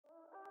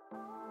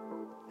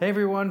Hey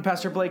everyone,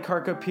 Pastor Blake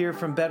Harkup here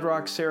from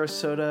Bedrock,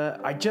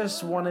 Sarasota. I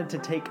just wanted to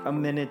take a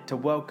minute to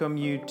welcome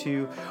you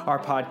to our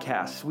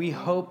podcast. We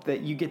hope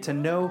that you get to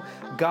know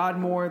God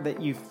more, that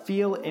you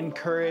feel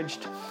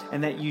encouraged,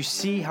 and that you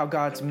see how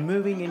God's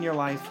moving in your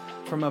life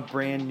from a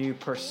brand new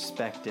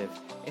perspective.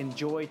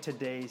 Enjoy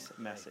today's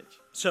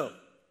message. So,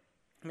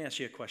 let me ask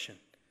you a question.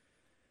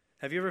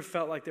 Have you ever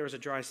felt like there was a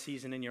dry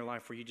season in your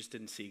life where you just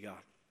didn't see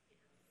God?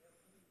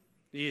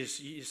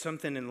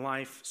 Something in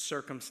life,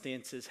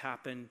 circumstances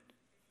happen,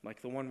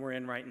 like the one we're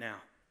in right now.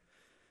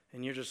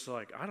 And you're just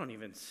like, I don't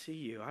even see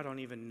you. I don't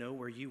even know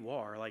where you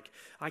are. Like,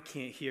 I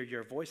can't hear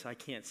your voice. I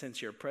can't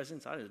sense your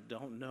presence. I just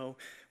don't know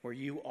where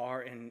you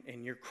are.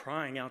 And you're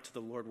crying out to the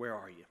Lord, where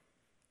are you?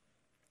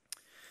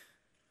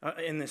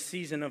 In the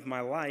season of my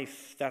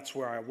life, that's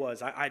where I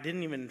was. I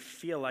didn't even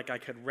feel like I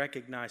could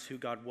recognize who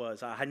God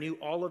was. I knew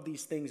all of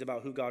these things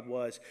about who God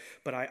was,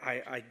 but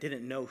I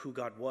didn't know who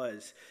God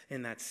was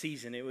in that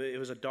season. It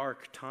was a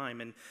dark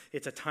time, and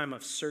it's a time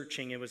of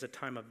searching. It was a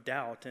time of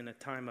doubt and a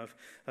time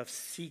of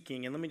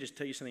seeking. And let me just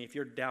tell you something. If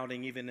you're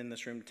doubting even in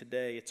this room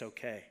today, it's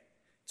okay.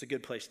 It's a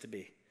good place to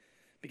be.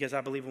 Because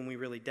I believe when we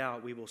really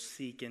doubt, we will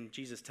seek. And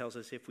Jesus tells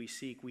us if we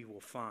seek, we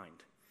will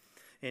find.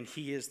 And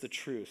He is the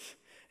truth.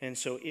 And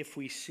so if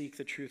we seek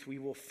the truth, we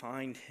will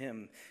find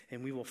Him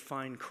and we will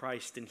find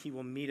Christ and He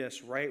will meet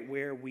us right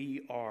where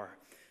we are.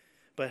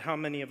 But how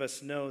many of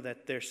us know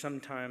that there's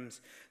sometimes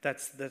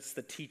that's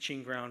the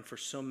teaching ground for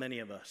so many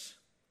of us,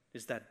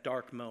 is that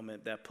dark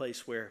moment, that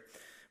place where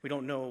we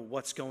don't know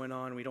what's going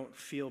on, we don't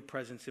feel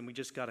presence, and we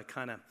just got to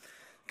kind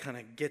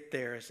of get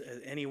there as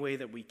any way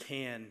that we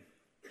can.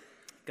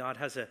 God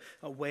has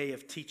a way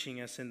of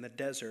teaching us in the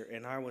desert,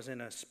 and I was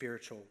in a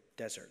spiritual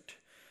desert.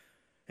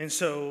 And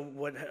so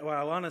what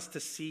I want us to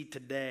see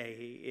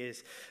today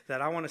is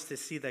that I want us to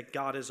see that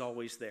God is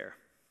always there,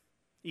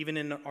 even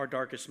in our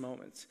darkest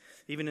moments,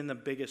 even in the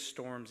biggest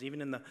storms, even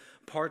in the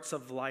parts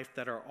of life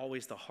that are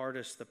always the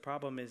hardest. The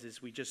problem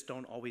is we just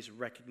don't always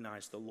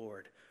recognize the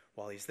Lord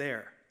while He's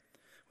there.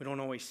 We don't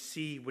always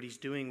see what He's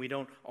doing. We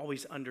don't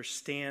always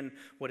understand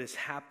what is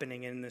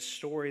happening in this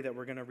story that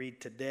we're going to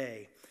read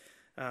today.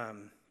 I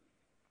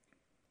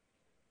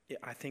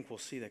think we'll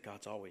see that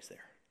God's always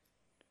there.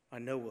 I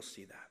know we'll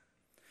see that.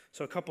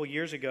 So a couple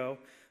years ago,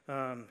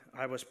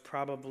 I was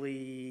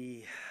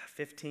probably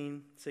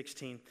 15,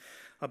 16.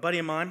 A buddy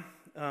of mine,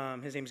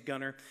 his name's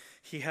Gunnar,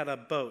 he had a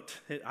boat.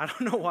 I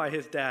don't know why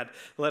his dad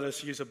let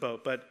us use a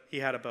boat, but he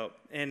had a boat.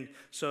 And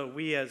so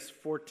we as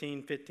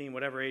 14, 15,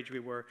 whatever age we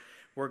were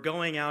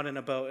going out in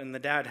a boat, and the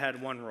dad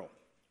had one rule.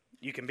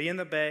 You can be in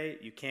the bay,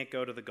 you can't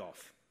go to the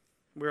Gulf.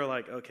 We were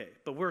like, okay,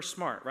 but we're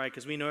smart, right?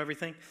 Because we know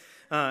everything.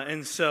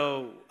 And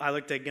so I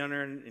looked at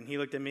Gunnar, and he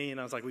looked at me, and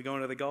I was like, we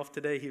going to the Gulf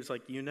today? He was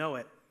like, you know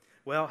it.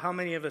 Well, how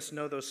many of us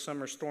know those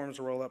summer storms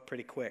roll up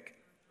pretty quick?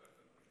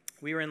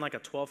 We were in like a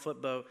 12-foot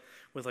boat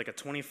with like a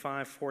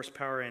 25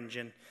 horsepower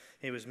engine.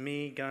 It was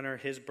me, Gunnar,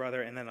 his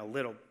brother, and then a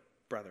little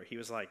brother. He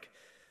was like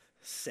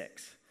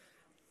 6.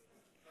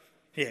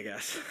 Yeah,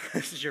 guys,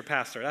 this is your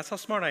pastor. That's how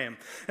smart I am.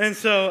 And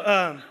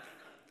so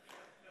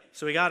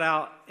we got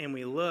out and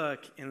we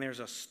look, and there's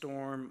a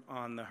storm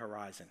on the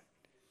horizon.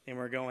 And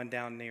we're going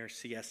down near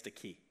Siesta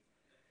Key.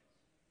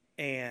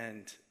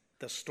 And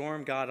the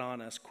storm got on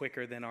us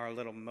quicker than our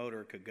little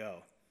motor could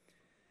go.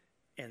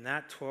 And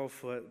that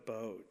 12-foot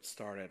boat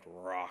started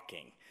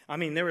rocking. I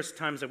mean, there was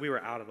times that we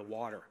were out of the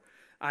water.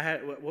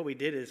 What we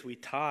did is we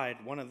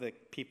tied one of the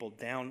people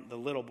down, the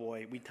little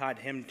boy, we tied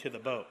him to the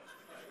boat.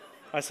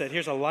 I said,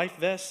 here's a life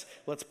vest.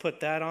 Let's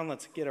put that on.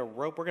 Let's get a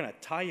rope. We're going to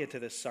tie you to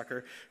this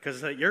sucker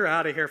because you're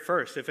out of here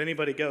first. If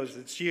anybody goes,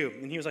 it's you.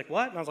 And he was like,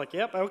 what? And I was like,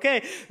 yep,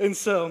 okay. And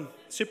so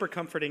super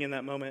comforting in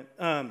that moment.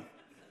 And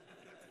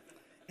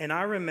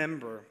I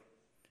remember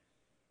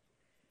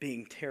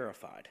being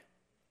terrified.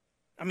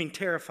 I mean,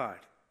 terrified.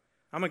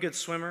 I'm a good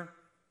swimmer,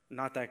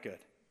 not that good.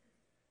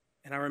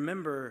 And I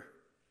remember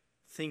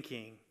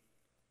thinking,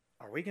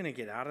 are we going to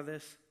get out of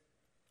this?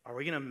 Are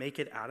we going to make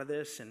it out of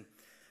this? And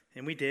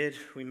we did.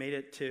 We made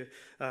it to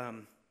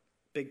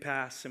Big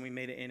Pass, and we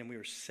made it in, and we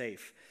were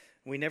safe.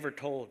 We never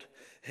told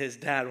his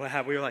dad what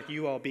happened. We were like,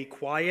 you all be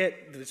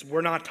quiet.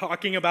 We're not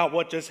talking about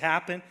what just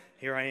happened.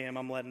 Here I am.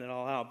 I'm letting it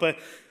all out. But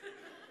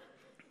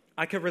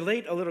I could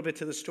relate a little bit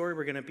to the story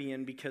we're going to be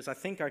in because I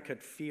think I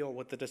could feel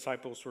what the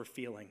disciples were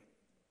feeling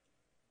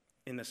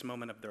in this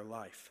moment of their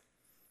life.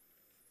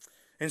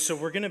 And so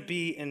we're going to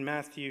be in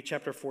Matthew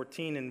chapter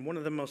 14, and one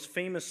of the most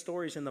famous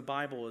stories in the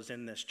Bible is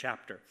in this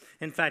chapter.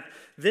 In fact,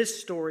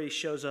 this story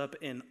shows up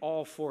in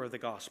all 4 of the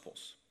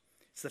Gospels.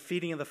 It's the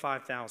feeding of the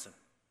 5,000.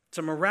 It's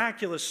a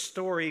miraculous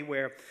story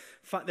where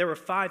there were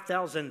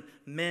 5,000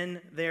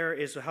 men there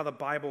is how the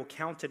Bible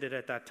counted it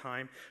at that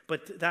time.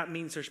 But that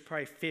means there's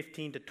probably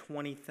 15 to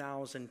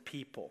 20,000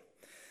 people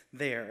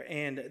there.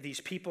 And these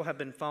people have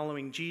been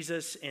following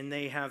Jesus, and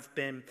they have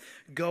been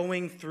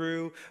going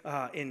through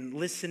and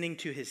listening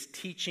to His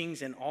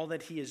teachings and all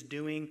that He is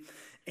doing.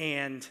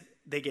 And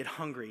they get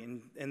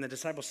hungry. And the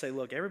disciples say,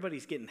 look,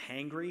 everybody's getting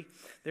hangry.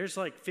 There's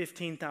like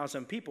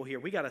 15,000 people here.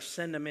 We got to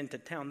send them into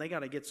town. They got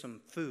to get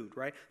some food,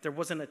 right? There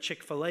wasn't a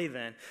Chick-fil-A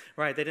then,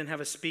 right? They didn't have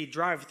a speed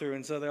drive-through.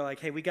 And so they're like,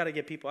 hey, we got to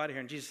get people out of here.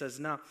 And Jesus says,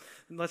 no,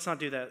 let's not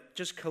do that.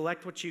 Just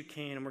collect what you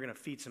can, and we're going to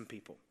feed some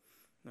people.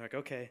 They're like,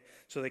 okay.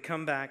 So they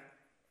come back,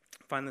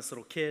 find this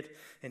little kid,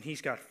 and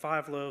he's got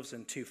 5 loaves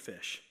and 2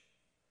 fish.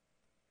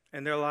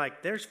 And they're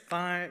like, there's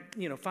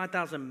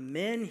 5,000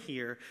 men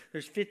here.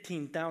 There's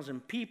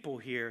 15,000 people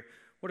here.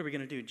 What are we going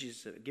to do?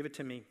 Jesus said, give it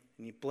to me.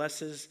 And he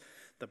blesses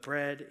the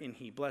bread and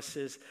he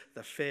blesses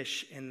the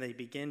fish. And they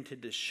begin to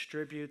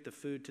distribute the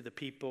food to the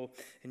people.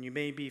 And you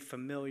may be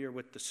familiar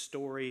with the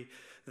story.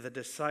 The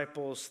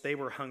disciples, they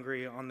were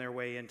hungry on their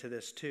way into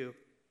this too.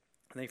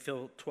 And they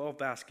filled 12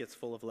 baskets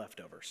full of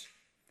leftovers.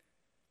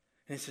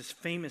 And it's this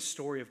famous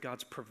story of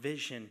God's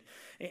provision.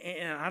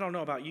 And I don't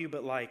know about you,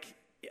 but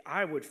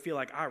I would feel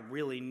like I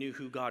really knew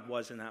who God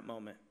was in that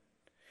moment.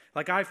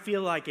 Like I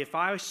feel like if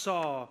I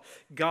saw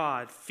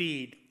God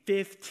feed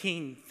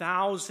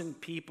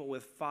 15,000 people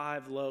with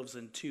 5 loaves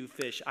and 2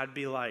 fish, I'd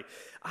be like,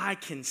 I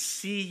can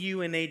see you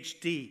in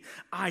HD.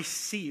 I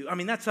see you. I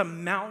mean, that's a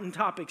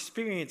mountaintop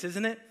experience,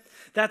 isn't it?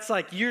 That's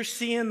like you're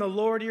seeing the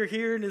Lord, you're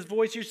hearing his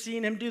voice, you're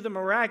seeing him do the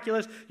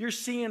miraculous, you're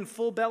seeing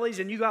full bellies,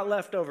 and you got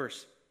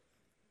leftovers.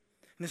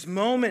 This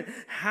moment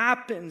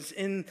happens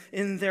in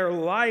their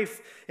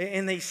life,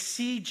 and they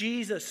see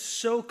Jesus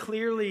so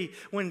clearly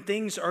when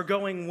things are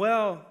going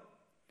well.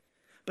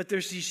 But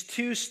there's these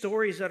 2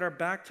 stories that are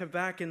back to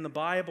back in the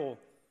Bible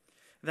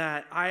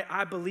that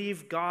I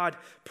believe God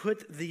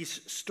put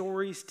these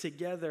stories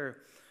together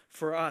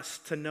for us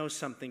to know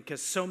something,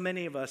 because so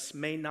many of us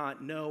may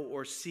not know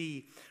or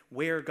see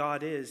where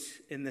God is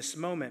in this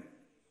moment.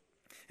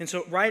 And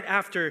so right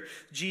after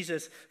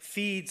Jesus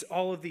feeds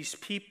all of these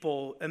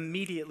people,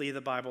 immediately,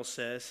 the Bible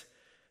says,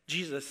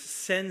 Jesus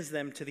sends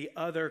them to the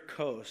other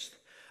coast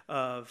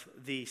of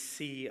the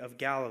Sea of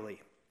Galilee.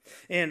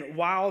 And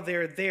while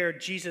they're there,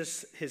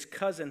 Jesus, his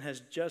cousin,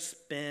 has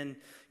just been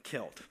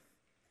killed.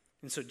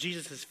 And so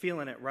Jesus is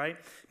feeling it, right?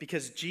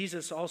 Because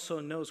Jesus also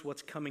knows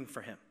what's coming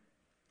for him.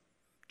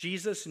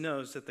 Jesus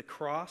knows that the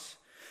cross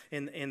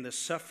and the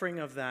suffering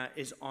of that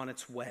is on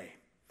its way.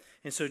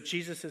 And so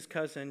Jesus'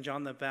 cousin,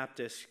 John the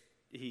Baptist,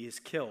 he is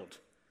killed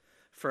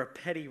for a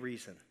petty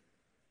reason.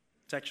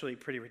 It's actually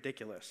pretty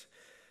ridiculous.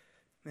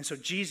 And so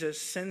Jesus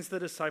sends the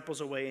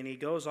disciples away, and he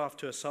goes off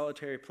to a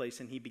solitary place,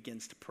 and he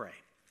begins to pray.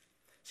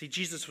 See,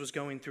 Jesus was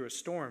going through a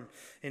storm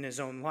in his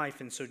own life,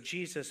 and so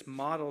Jesus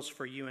models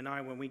for you and I,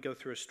 when we go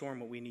through a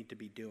storm, what we need to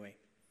be doing.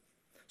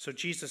 So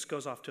Jesus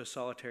goes off to a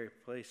solitary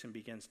place and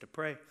begins to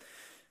pray.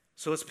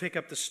 So let's pick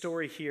up the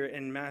story here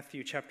in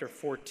Matthew chapter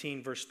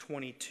 14, verse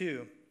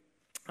 22.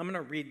 I'm going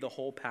to read the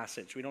whole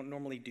passage. We don't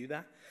normally do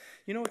that.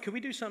 You know what? Could we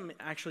do something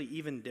actually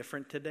even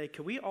different today?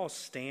 Could we all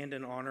stand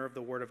in honor of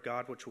the Word of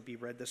God, which will be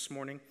read this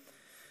morning?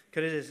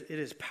 Because it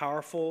is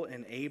powerful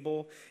and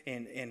able,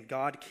 and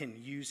God can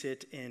use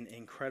it in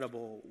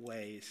incredible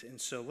ways. And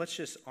so let's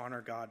just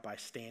honor God by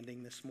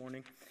standing this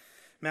morning.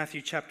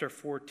 Matthew chapter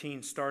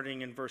 14,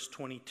 starting in verse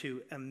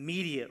 22.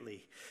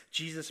 Immediately,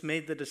 Jesus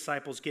made the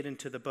disciples get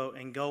into the boat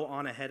and go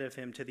on ahead of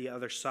him to the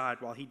other side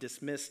while he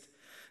dismissed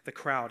the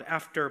crowd.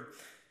 After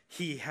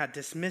he had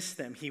dismissed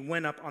them, he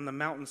went up on the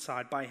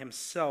mountainside by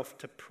himself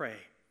to pray.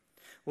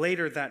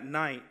 Later that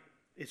night,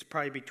 it's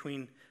probably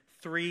between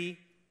 3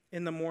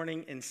 in the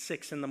morning and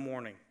 6 in the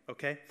morning,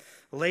 okay?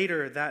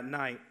 Later that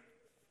night,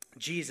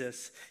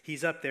 Jesus,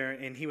 he's up there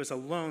and he was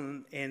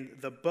alone, and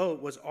the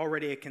boat was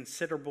already a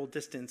considerable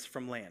distance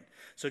from land.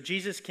 So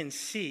Jesus can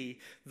see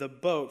the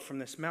boat from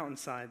this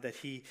mountainside that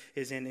he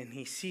is in, and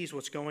he sees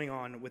what's going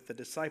on with the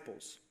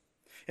disciples.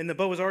 And the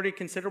boat was already a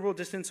considerable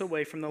distance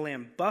away from the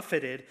land,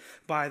 buffeted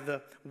by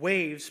the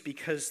waves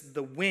because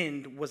the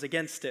wind was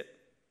against it.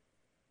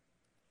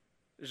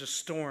 There's a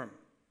storm.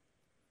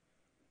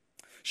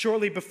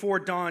 Shortly before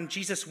dawn,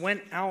 Jesus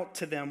went out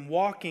to them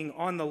walking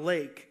on the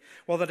lake.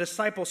 While the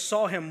disciples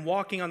saw him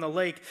walking on the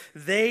lake,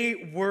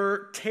 they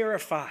were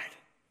terrified.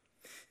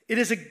 "It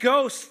is a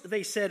ghost,"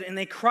 they said, and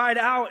they cried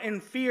out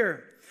in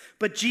fear.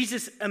 But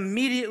Jesus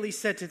immediately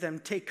said to them,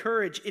 "Take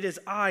courage, it is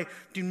I,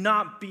 do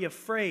not be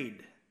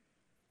afraid."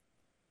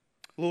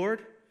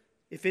 "Lord,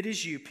 if it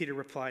is you," Peter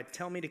replied,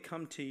 "tell me to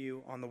come to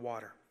you on the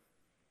water."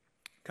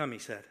 "Come," he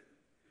said.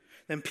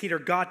 Then Peter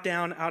got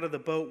down out of the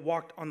boat,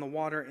 walked on the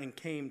water, and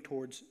came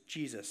towards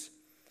Jesus.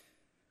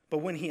 But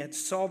when he had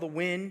saw the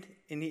wind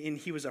and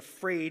he was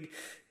afraid,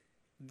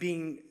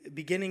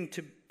 beginning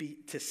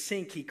to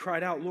sink, he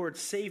cried out, "Lord,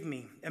 save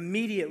me."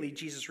 Immediately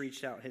Jesus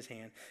reached out his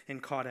hand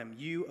and caught him.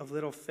 "You of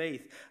little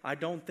faith." I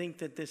don't think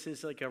that this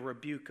is like a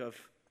rebuke of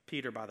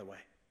Peter, by the way.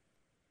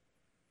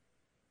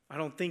 I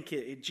don't think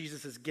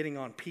Jesus is getting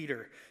on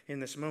Peter in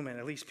this moment.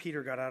 At least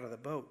Peter got out of the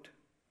boat.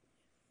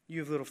 "You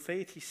have little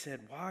faith," he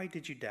said. "Why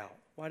did you doubt?"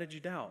 Why did you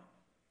doubt?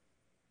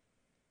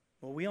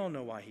 Well, we all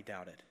know why he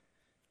doubted.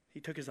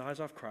 He took his eyes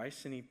off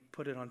Christ and he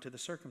put it onto the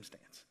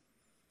circumstance.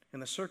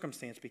 And the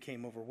circumstance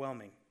became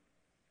overwhelming.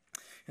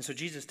 And so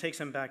Jesus takes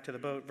them back to the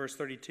boat, verse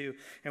 32.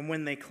 And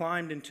when they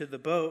climbed into the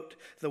boat,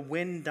 the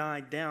wind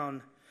died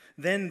down.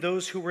 Then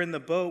those who were in the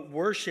boat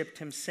worshiped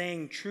him,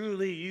 saying,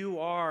 "Truly you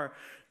are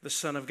the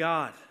Son of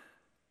God."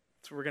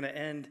 So we're going to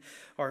end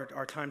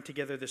our time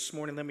together this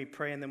morning. Let me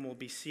pray and then we'll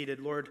be seated.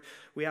 Lord,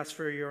 we ask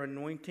for your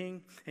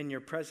anointing and your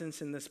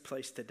presence in this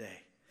place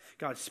today.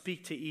 God,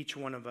 speak to each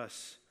one of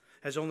us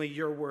as only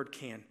your word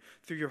can.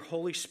 Through your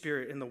Holy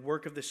Spirit and the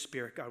work of the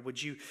Spirit, God,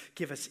 would you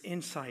give us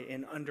insight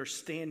and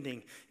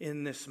understanding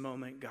in this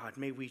moment, God?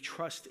 May we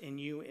trust in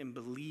you and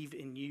believe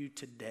in you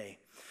today.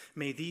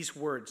 May these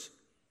words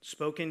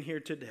spoken here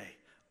today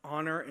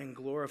honor and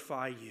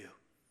glorify you.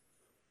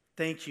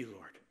 Thank you,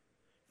 Lord.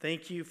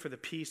 Thank you for the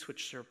peace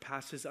which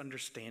surpasses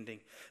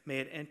understanding. May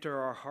it enter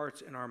our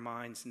hearts and our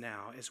minds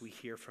now as we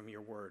hear from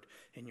your word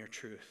and your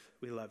truth.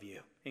 We love you.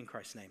 In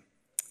Christ's name,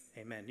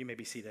 amen. You may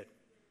be seated.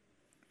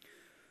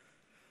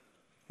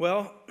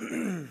 Well,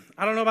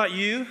 I don't know about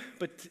you,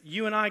 but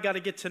you and I got to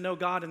get to know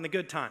God in the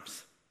good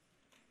times.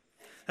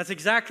 That's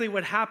exactly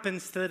what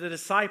happens to the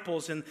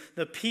disciples and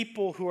the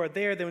people who are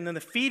there. When in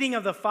the feeding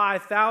of the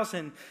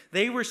 5,000,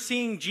 they were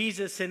seeing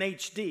Jesus in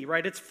HD,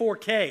 right? It's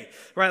 4K,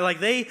 right? Like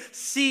they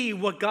see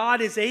what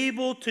God is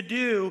able to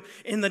do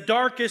in the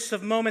darkest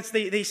of moments.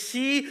 They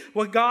see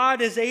what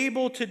God is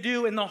able to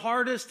do in the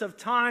hardest of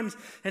times.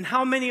 And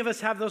how many of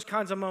us have those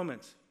kinds of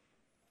moments?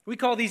 We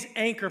call these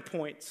anchor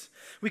points.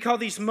 We call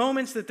these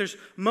moments that there's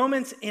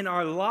moments in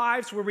our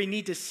lives where we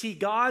need to see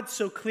God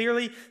so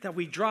clearly that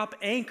we drop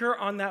anchor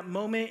on that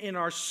moment in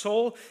our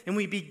soul and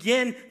we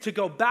begin to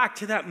go back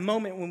to that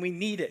moment when we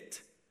need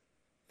it.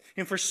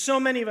 And for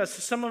so many of us,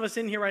 some of us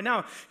in here right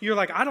now, you're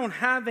like, I don't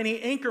have any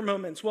anchor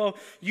moments. Well,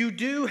 you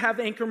do have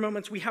anchor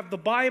moments. We have the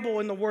Bible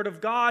and the Word of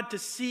God to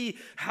see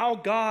how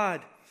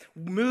God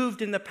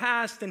moved in the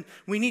past, and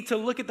we need to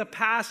look at the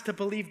past to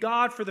believe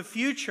God for the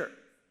future.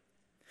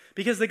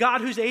 Because the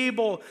God who's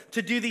able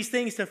to do these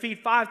things, to feed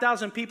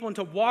 5,000 people and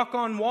to walk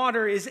on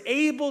water, is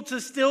able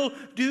to still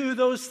do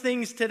those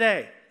things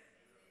today.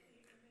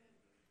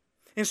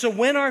 And so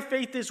when our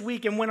faith is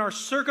weak and when our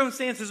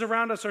circumstances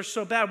around us are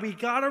so bad, we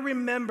got to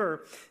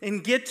remember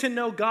and get to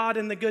know God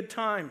in the good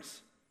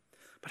times.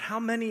 But how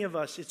many of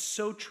us, it's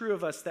so true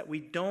of us that we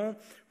don't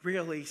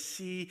really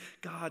see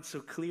God so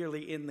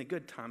clearly in the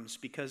good times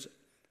because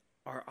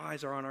our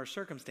eyes are on our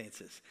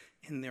circumstances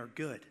and they're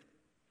good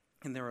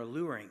and they're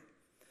alluring.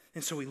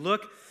 And so we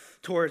look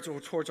towards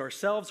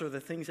ourselves or the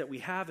things that we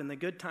have in the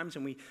good times,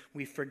 and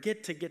we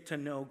forget to get to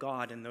know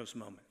God in those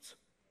moments.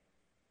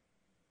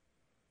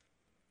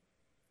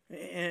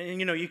 And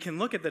you know, you can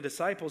look at the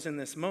disciples in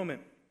this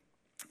moment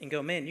and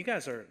go, man, you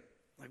guys are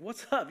like,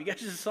 what's up? You guys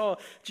just saw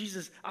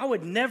Jesus. I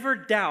would never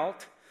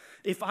doubt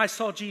if I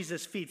saw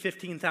Jesus feed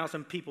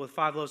 15,000 people with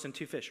 5 loaves and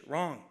 2 fish.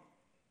 Wrong.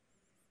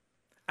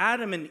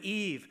 Adam and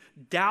Eve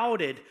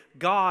doubted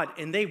God,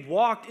 and they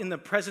walked in the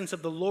presence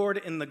of the Lord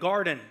in the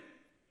garden.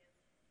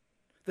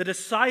 The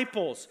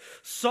disciples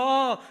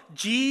saw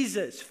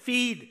Jesus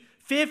feed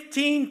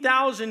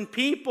 15,000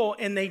 people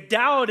and they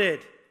doubted.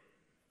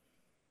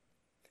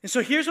 And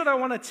so here's what I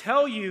want to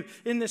tell you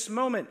in this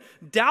moment.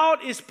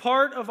 Doubt is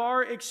part of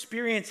our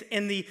experience,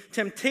 and the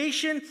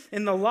temptation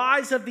and the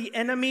lies of the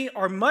enemy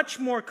are much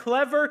more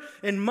clever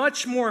and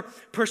much more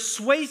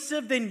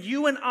persuasive than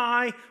you and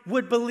I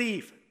would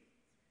believe.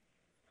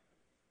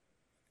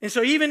 And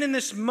so even in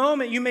this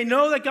moment, you may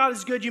know that God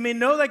is good. You may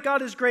know that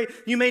God is great.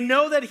 You may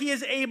know that he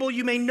is able.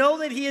 You may know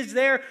that he is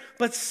there.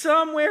 But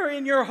somewhere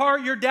in your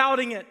heart, you're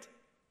doubting it.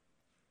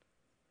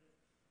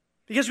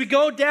 Because we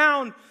go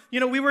down,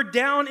 we were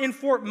down in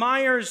Fort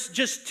Myers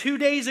just 2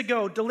 days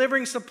ago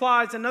delivering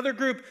supplies. Another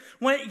group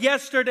went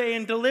yesterday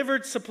and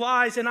delivered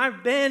supplies. And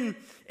I've been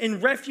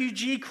in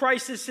refugee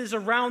crises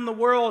around the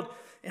world.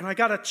 And I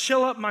got to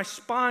chill up my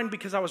spine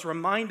because I was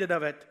reminded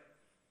of it.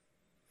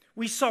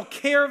 We saw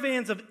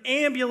caravans of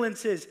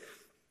ambulances,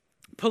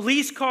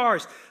 police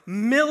cars,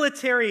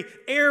 military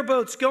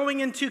airboats going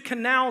into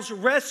canals,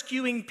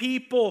 rescuing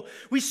people.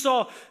 We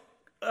saw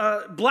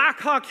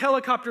Black Hawk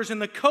helicopters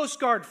and the Coast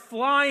Guard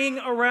flying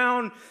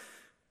around.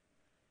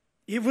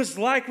 It was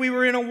like we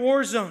were in a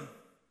war zone.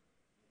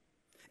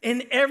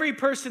 And every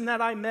person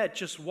that I met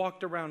just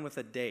walked around with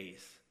a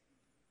daze.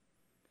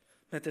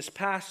 Met this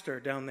pastor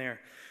down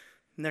there,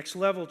 Next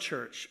Level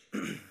Church.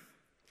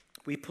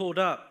 We pulled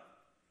up.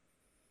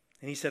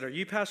 And he said, "Are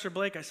you Pastor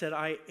Blake?" I said,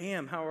 "I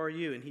am. How are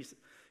you?" And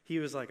he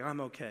was like,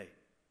 "I'm okay."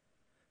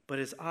 But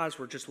his eyes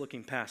were just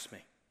looking past me.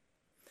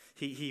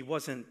 He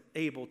wasn't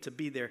able to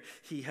be there.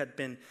 He had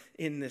been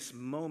in this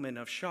moment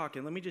of shock.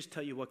 And let me just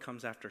tell you what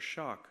comes after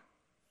shock.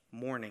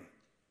 Mourning.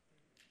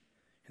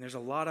 And there's a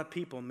lot of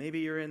people, maybe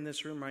you're in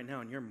this room right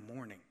now and you're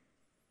mourning.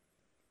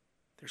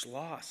 There's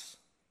loss.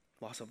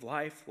 Loss of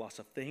life, loss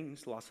of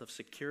things, loss of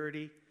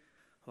security,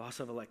 loss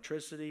of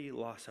electricity,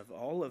 loss of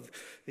all of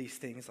these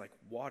things like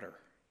water.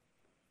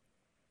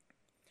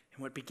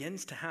 And what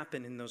begins to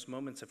happen in those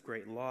moments of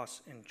great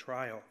loss and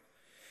trial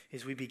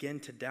is we begin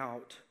to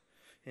doubt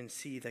and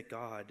see that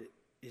God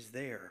is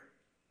there.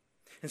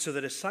 And so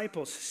the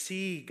disciples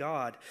see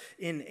God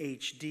in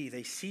HD.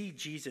 They see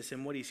Jesus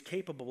and what he's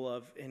capable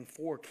of in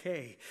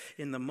 4K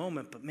in the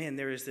moment. But man,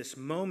 there is this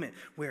moment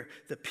where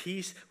the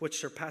peace which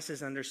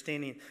surpasses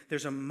understanding,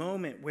 there's a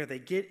moment where they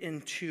get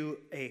into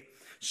a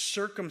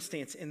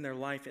circumstance in their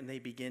life and they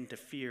begin to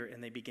fear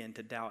and they begin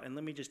to doubt. And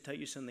let me just tell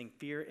you something,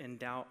 fear and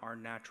doubt are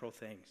natural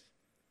things.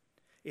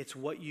 It's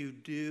what you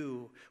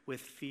do with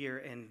fear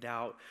and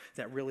doubt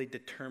that really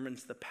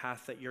determines the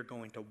path that you're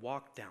going to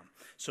walk down.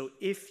 So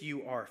if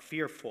you are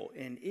fearful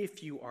and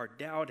if you are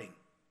doubting,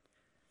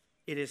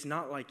 it is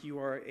not like you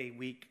are a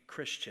weak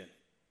Christian.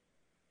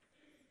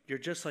 You're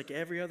just like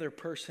every other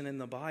person in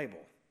the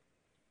Bible.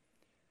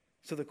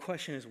 So the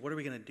question is, what are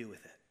we going to do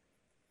with it?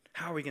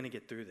 How are we going to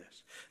get through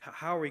this?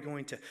 How are we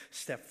going to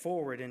step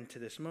forward into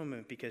this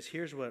moment? Because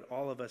here's what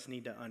all of us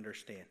need to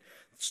understand.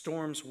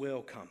 Storms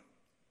will come.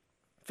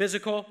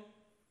 Physical,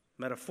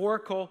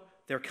 metaphorical,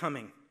 they're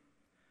coming.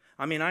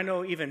 I mean, I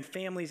know even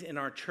families in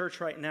our church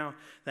right now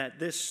that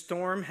this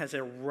storm has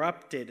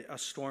erupted a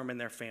storm in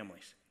their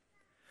families.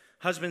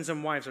 Husbands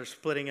and wives are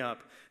splitting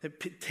up,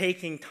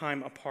 taking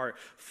time apart.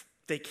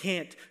 They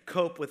can't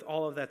cope with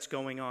all of that's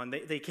going on.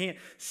 They can't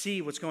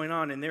see what's going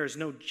on, and there is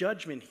no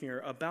judgment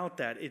here about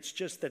that. It's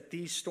just that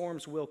these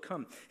storms will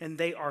come, and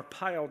they are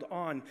piled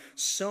on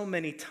so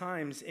many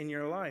times in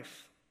your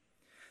life.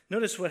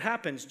 Notice what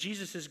happens.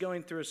 Jesus is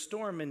going through a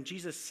storm, and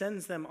Jesus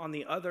sends them on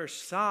the other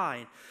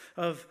side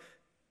of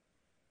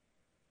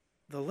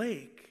the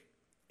lake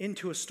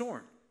into a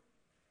storm.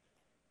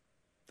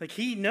 Like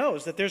he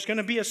knows that there's going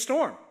to be a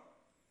storm.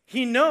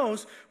 He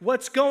knows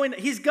what's going on.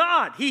 He's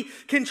God. He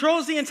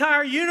controls the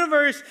entire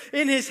universe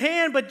in his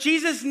hand, but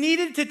Jesus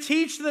needed to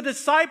teach the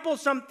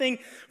disciples something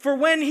for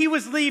when he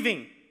was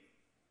leaving.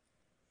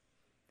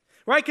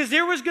 Right? Because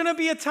there was going to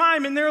be a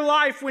time in their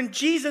life when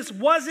Jesus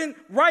wasn't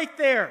right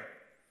there.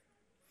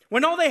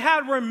 When all they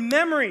had were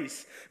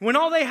memories, when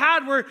all they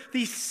had were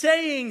these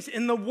sayings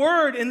in the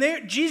Word,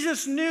 and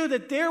Jesus knew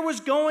that there was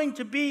going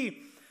to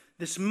be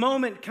this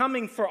moment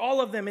coming for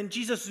all of them, and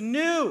Jesus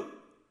knew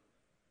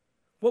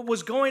what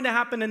was going to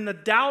happen and the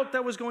doubt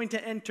that was going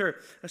to enter,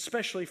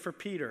 especially for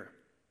Peter.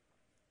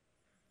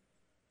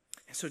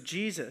 And so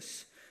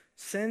Jesus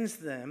sends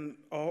them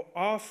all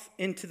off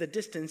into the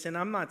distance, and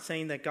I'm not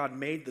saying that God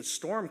made the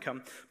storm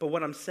come, but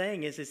what I'm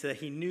saying is that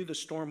he knew the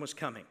storm was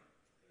coming.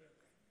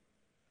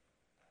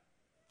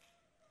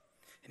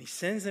 And he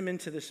sends them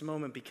into this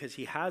moment because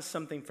he has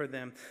something for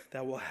them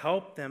that will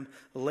help them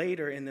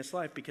later in this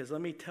life. Because let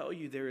me tell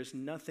you, there is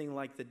nothing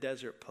like the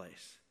desert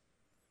place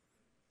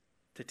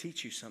to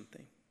teach you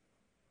something.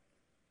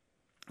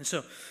 And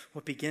so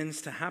what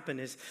begins to happen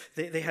is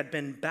they had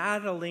been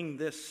battling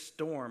this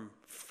storm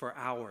for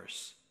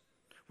hours.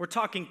 We're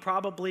talking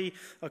probably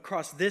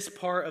across this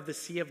part of the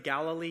Sea of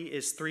Galilee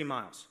is 3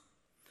 miles.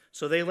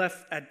 So they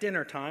left at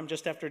dinner time,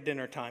 just after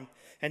dinner time.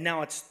 And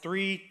now it's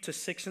 3 to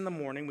 6 in the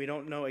morning. We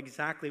don't know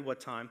exactly what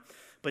time.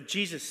 But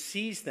Jesus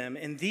sees them,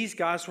 and these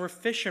guys were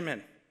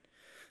fishermen.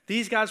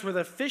 These guys were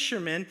the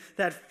fishermen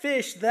that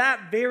fished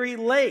that very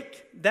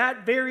lake,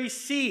 that very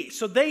sea.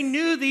 So they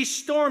knew these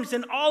storms,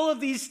 and all of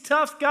these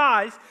tough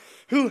guys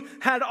who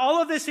had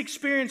all of this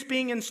experience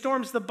being in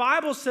storms, the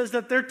Bible says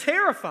that they're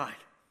terrified.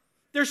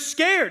 They're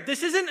scared.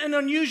 This isn't an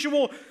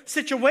unusual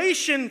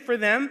situation for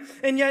them,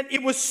 and yet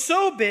it was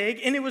so big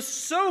and it was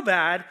so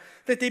bad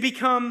that they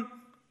become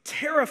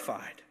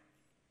terrified.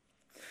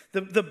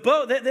 The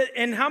boat,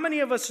 and how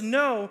many of us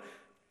know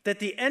that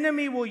the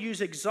enemy will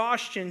use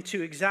exhaustion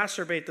to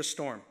exacerbate the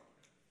storm?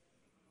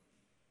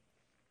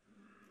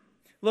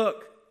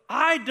 Look,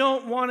 I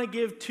don't want to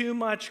give too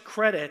much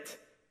credit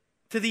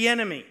to the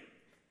enemy.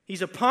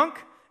 He's a punk,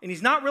 and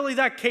he's not really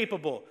that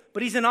capable,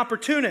 but he's an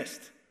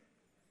opportunist.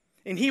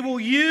 And he will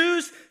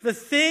use the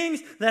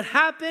things that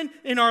happen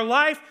in our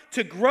life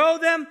to grow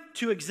them,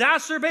 to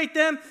exacerbate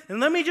them. And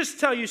let me just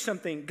tell you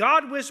something.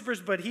 God whispers,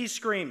 but he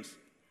screams.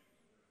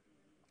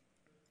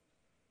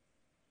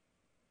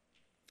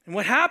 And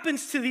what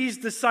happens to these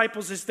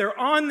disciples is they're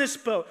on this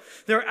boat.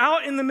 They're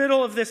out in the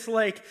middle of this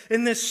lake,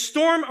 and this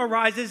storm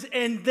arises,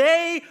 and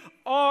they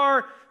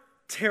are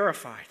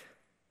terrified.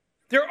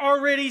 They're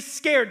already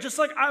scared, just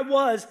like I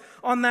was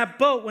on that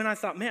boat when I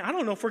thought, man, I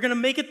don't know if we're going to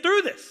make it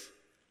through this.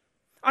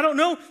 I don't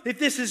know if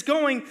this is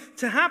going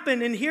to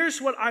happen. And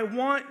here's what I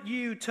want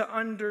you to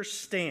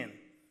understand.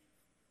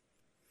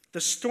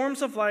 The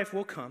storms of life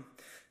will come,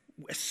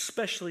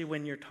 especially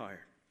when you're tired.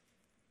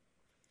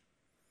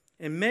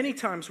 And many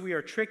times we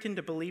are tricked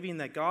into believing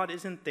that God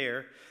isn't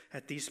there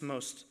at these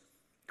most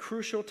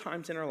crucial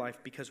times in our life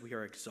because we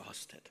are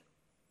exhausted.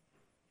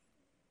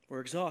 We're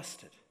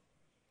exhausted.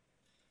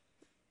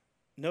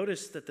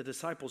 Notice that the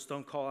disciples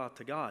don't call out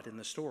to God in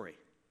the story,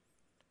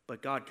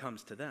 but God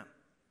comes to them.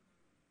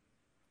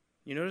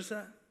 You notice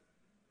that?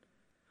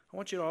 I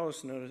want you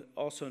to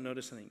also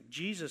notice something.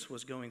 Jesus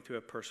was going through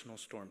a personal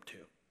storm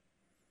too.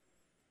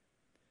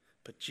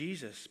 But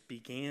Jesus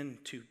began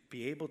to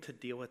be able to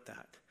deal with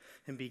that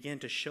and began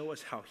to show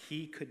us how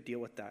he could deal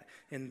with that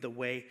in the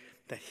way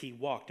that he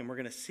walked. And we're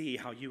going to see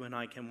how you and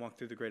I can walk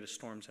through the greatest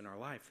storms in our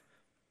life.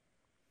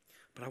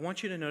 But I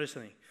want you to notice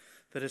something.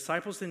 The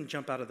disciples didn't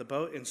jump out of the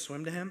boat and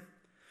swim to him.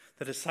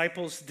 The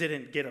disciples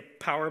didn't get a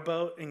power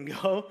boat and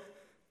go.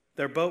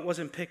 Their boat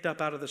wasn't picked up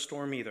out of the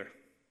storm either.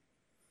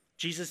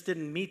 Jesus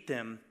didn't meet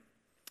them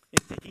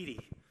in Tahiti.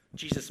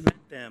 Jesus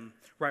met them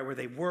right where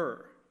they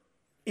were.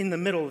 In the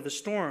middle of the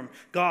storm,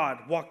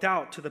 God walked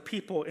out to the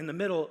people in the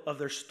middle of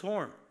their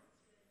storm.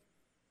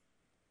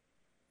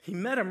 He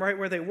met them right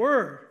where they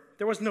were.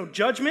 There was no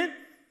judgment.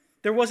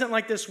 There wasn't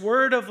like this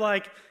word of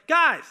like,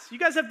 guys, you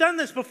guys have done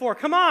this before.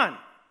 Come on.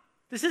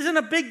 This isn't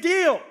a big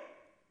deal.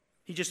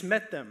 He just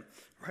met them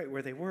right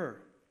where they were.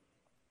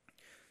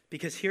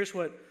 Because here's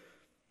what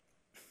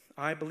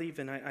I believe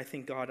and I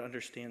think God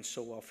understands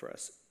so well for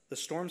us. The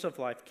storms of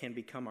life can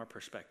become our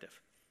perspective.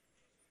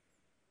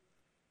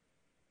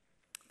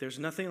 There's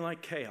nothing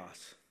like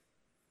chaos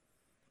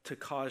to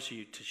cause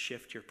you to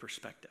shift your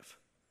perspective.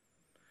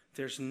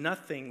 There's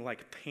nothing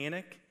like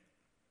panic,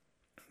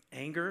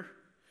 anger,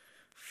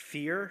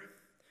 fear,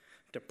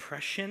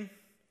 depression,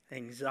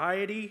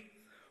 anxiety,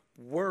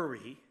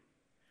 worry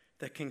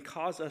that can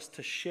cause us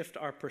to shift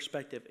our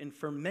perspective. And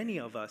for many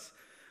of us,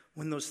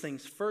 when those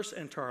things first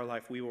enter our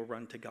life, we will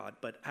run to God.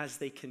 But as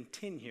they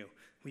continue,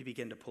 we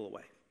begin to pull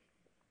away.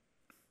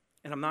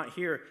 And I'm not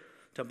here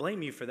to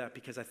blame you for that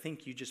because I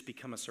think you just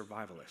become a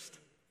survivalist.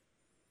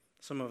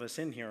 Some of us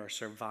in here are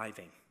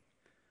surviving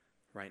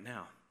right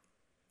now.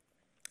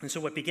 And so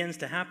what begins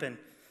to happen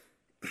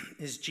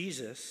is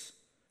Jesus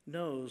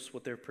knows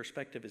what their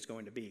perspective is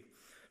going to be.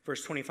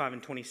 Verse 25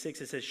 and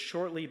 26, it says,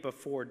 shortly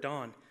before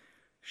dawn,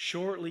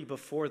 shortly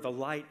before the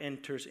light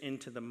enters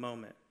into the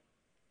moment,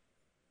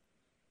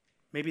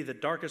 maybe the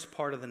darkest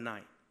part of the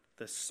night,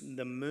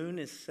 the moon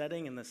is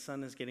setting and the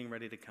sun is getting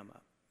ready to come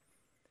up.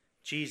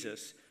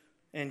 Jesus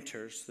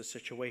enters the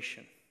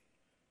situation.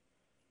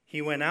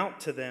 He went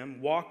out to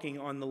them walking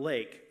on the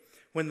lake.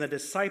 When the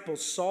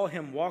disciples saw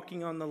him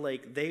walking on the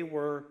lake, they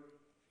were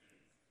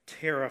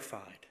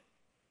terrified.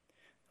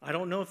 I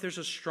don't know if there's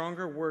a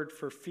stronger word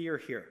for fear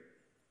here.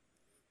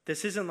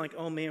 This isn't like,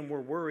 oh man,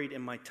 we're worried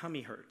and my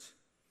tummy hurts.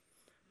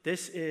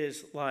 This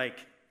is like,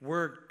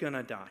 we're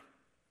gonna die.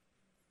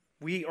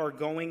 We are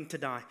going to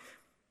die.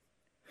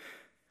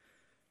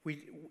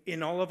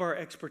 In all of our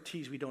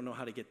expertise, we don't know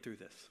how to get through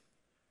this.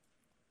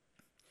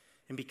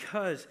 And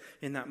because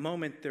in that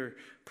moment their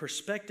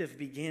perspective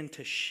began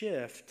to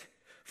shift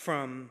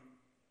from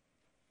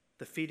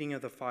the feeding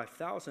of the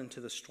 5,000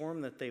 to the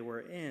storm that they were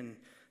in,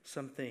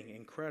 something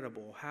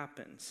incredible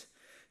happens.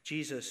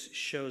 Jesus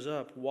shows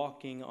up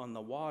walking on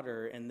the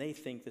water, and they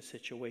think the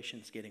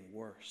situation's getting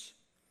worse.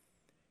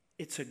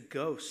 It's a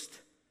ghost,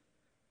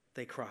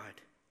 they cried.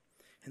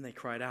 And they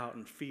cried out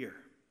in fear.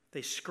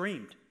 They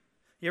screamed.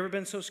 You ever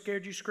been so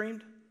scared you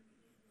screamed?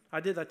 I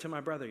did that to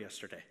my brother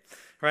yesterday,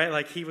 right?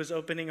 Like he was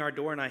opening our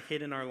door and I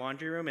hid in our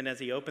laundry room. And as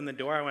he opened the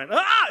door, I went,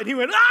 ah! And he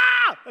went,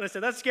 ah! And I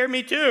said, that scared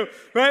me too,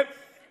 right?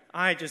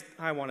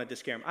 I wanted to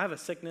scare him. I have a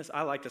sickness.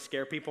 I like to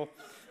scare people.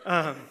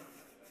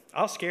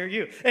 I'll scare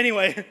you.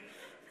 Anyway,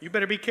 you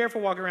better be careful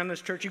walking around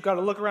this church. You've got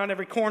to look around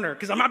every corner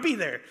because I might be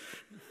there.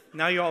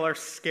 Now you all are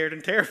scared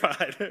and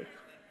terrified.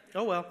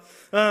 Oh, well.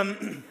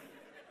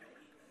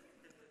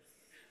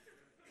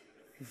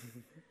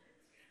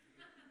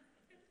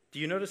 Do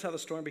you notice how the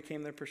storm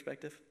became their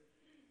perspective?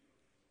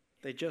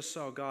 They just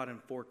saw God in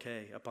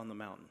 4K up on the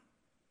mountain.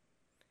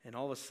 And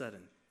all of a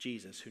sudden,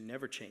 Jesus, who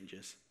never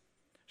changes,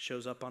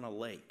 shows up on a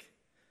lake,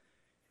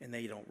 and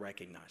they don't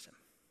recognize him.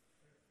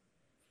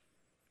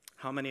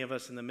 How many of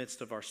us in the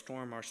midst of our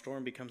storm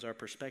becomes our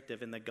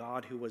perspective, and the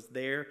God who was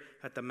there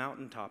at the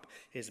mountaintop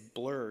is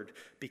blurred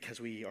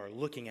because we are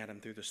looking at him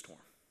through the storm.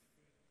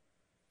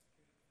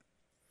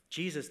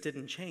 Jesus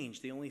didn't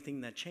change. The only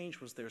thing that changed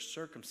was their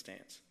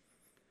circumstance.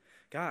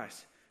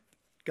 Guys,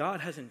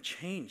 God hasn't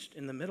changed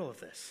in the middle of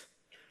this.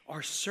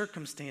 Our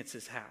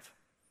circumstances have.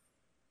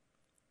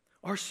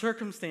 Our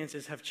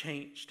circumstances have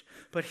changed,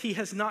 but he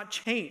has not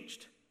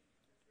changed.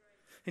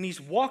 And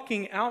he's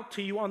walking out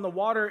to you on the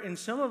water, and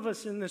some of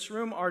us in this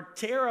room are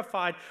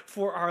terrified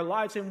for our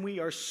lives, and we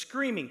are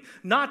screaming,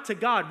 not to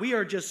God. We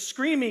are just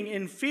screaming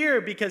in fear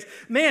because,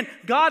 man,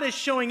 God is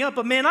showing up,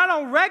 but man, I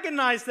don't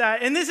recognize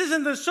that, and this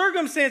isn't the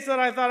circumstance that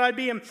I thought I'd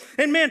be in.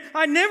 And man,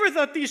 I never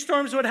thought these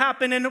storms would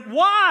happen, and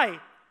why?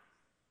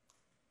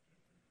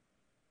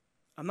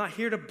 I'm not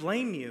here to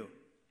blame you.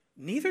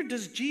 Neither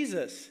does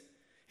Jesus.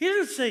 He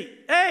doesn't say,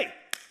 hey,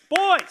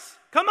 boys,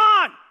 come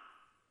on.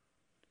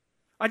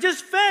 I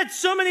just fed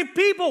so many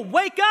people.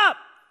 Wake up.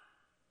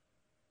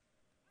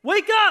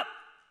 Wake up.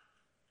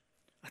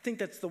 I think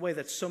that's the way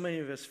that so many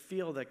of us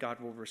feel that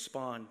God will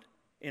respond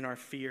in our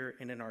fear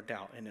and in our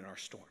doubt and in our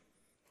storm.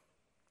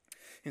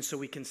 And so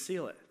we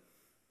conceal it.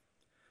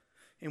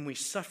 And we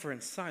suffer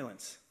in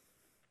silence.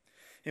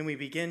 And we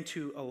begin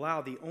to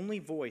allow the only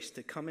voice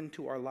to come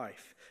into our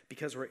life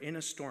because we're in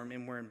a storm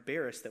and we're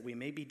embarrassed that we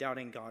may be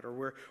doubting God or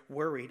we're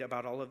worried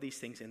about all of these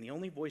things. And the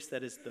only voice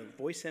that is the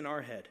voice in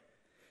our head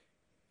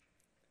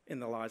in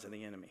the lies of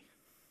the enemy.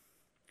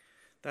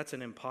 That's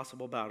an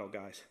impossible battle,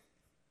 guys.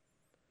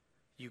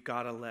 You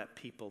got to let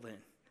people in.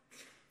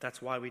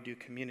 That's why we do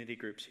community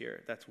groups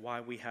here. That's why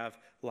we have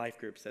life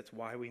groups. That's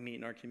why we meet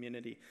in our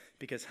community.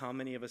 Because how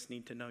many of us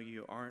need to know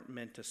you aren't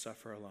meant to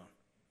suffer alone?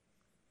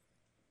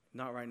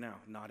 Not right now,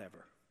 not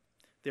ever.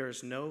 There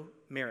is no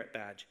merit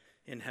badge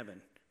in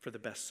heaven for the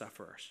best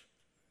sufferers.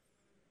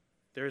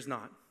 There is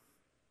not.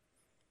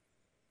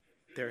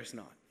 There is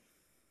not.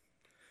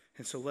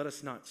 And so let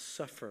us not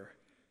suffer.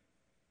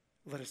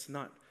 Let us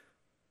not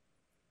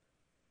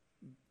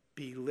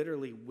be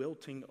literally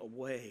wilting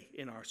away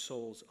in our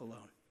souls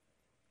alone.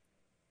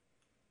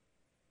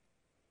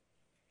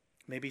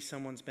 Maybe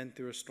someone's been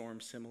through a storm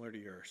similar to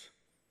yours,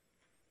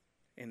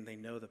 and they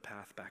know the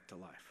path back to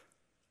life.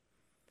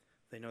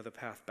 They know the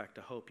path back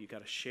to hope. You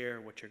got to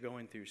share what you're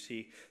going through.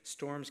 See,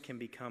 storms can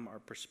become our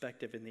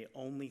perspective, and the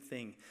only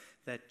thing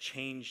that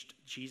changed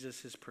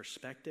Jesus'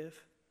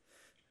 perspective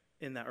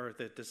in that, or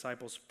the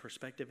disciples'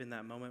 perspective in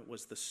that moment,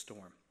 was the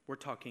storm. We're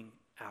talking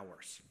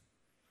hours.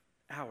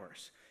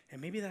 Hours. And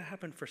maybe that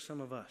happened for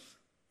some of us.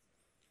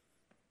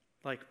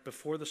 Like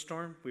before the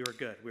storm, we were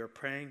good. We were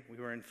praying. We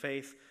were in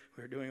faith.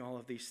 We were doing all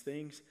of these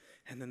things.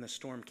 And then the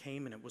storm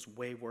came, and it was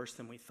way worse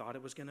than we thought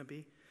it was going to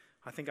be.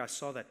 I think I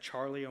saw that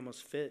Charlie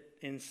almost fit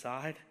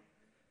inside.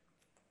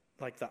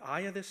 Like the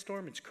eye of this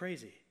storm, it's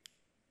crazy.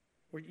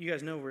 You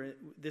guys know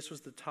this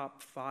was the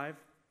top 5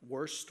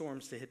 worst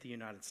storms to hit the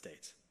United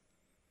States.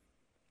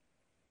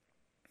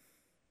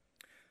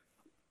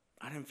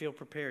 I didn't feel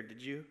prepared,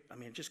 did you? I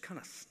mean, it just kind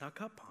of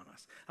snuck up on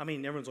us. I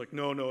mean, everyone's like,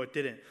 no, it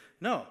didn't.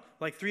 No,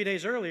 like 3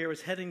 days earlier, it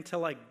was heading to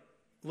like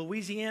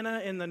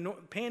Louisiana and the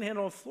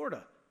panhandle of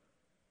Florida.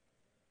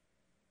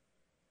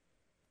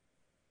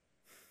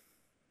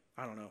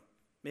 I don't know.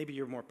 Maybe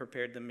you're more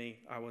prepared than me.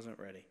 I wasn't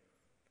ready.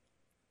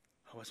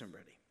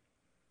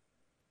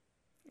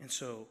 And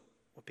so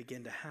what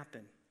began to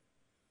happen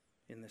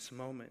in this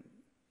moment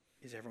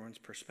is everyone's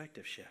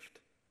perspective shift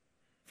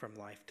from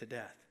life to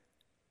death,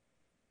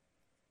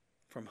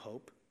 from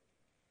hope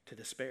to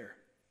despair.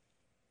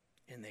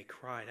 And they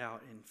cried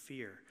out in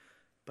fear.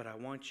 But I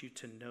want you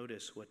to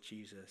notice what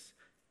Jesus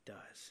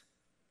does.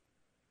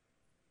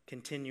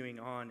 Continuing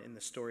on in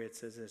the story, it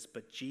says this,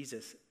 but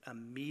Jesus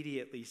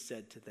immediately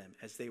said to them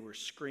as they were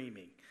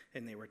screaming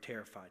and they were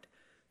terrified,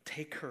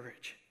 take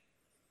courage.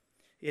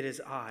 It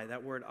is I.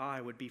 That word I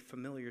would be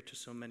familiar to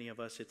so many of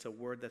us. It's a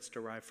word that's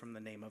derived from the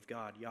name of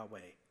God, Yahweh.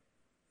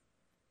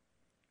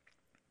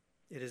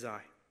 It is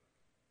I.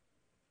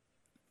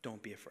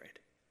 Don't be afraid.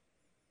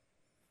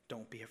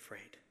 Don't be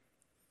afraid.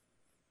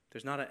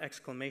 There's not an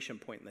exclamation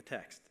point in the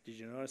text. Did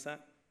you notice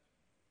that?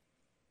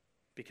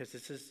 Because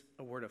this is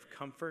a word of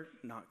comfort,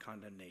 not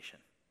condemnation.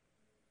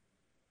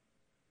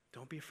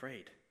 Don't be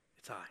afraid.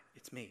 It's I.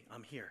 It's me.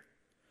 I'm here.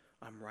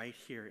 I'm right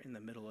here in the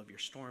middle of your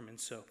storm. And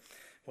so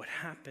what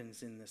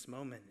happens in this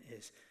moment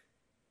is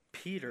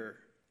Peter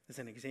is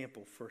an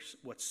example for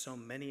what so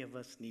many of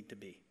us need to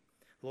be.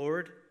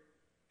 Lord,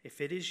 if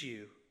it is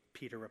you,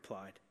 Peter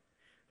replied,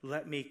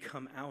 let me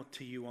come out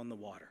to you on the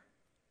water.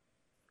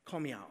 Call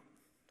me out.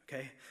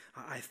 Okay,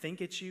 I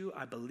think it's you.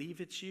 I believe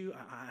it's you.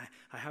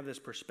 I have this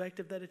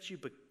perspective that it's you,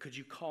 but could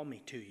you call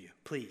me to you,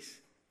 please?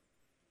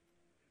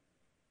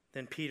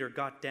 Then Peter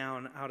got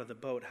down out of the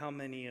boat. How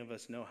many of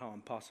us know how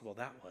impossible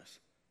that was?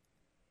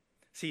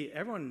 See,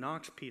 everyone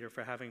knocks Peter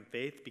for having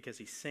faith because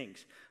he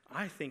sinks.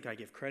 I think I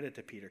give credit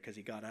to Peter because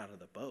he got out of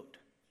the boat.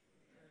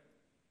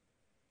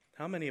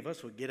 How many of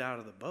us would get out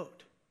of the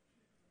boat?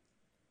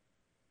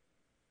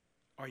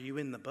 Are you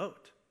in the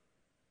boat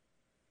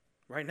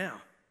right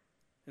now?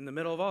 In the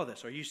middle of all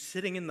this, are you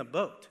sitting in the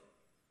boat?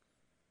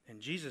 And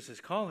Jesus is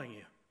calling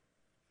you.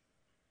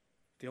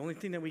 The only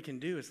thing that we can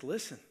do is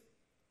listen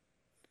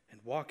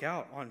and walk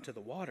out onto the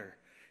water.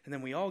 And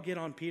then we all get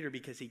on Peter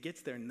because he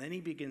gets there and then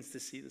he begins to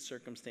see the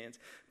circumstance.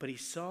 But he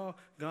saw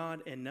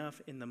God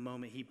enough in the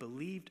moment. He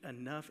believed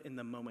enough in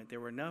the moment. There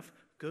were enough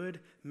good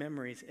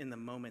memories in the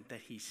moment that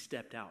he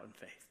stepped out in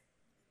faith.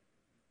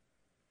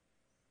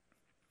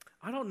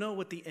 I don't know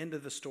what the end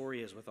of the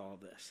story is with all of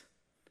this.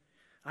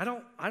 I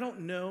don't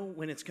know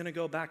when it's going to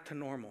go back to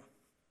normal.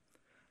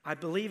 I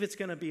believe it's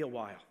going to be a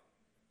while.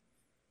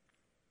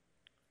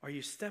 Are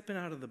you stepping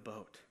out of the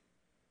boat?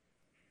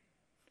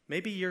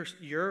 Maybe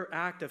your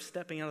act of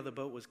stepping out of the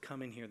boat was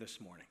coming here this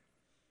morning.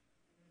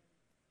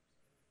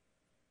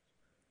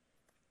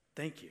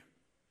 Thank you.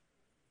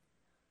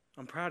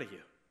 I'm proud of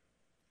you.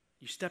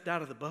 You stepped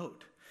out of the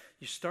boat.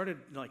 You started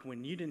like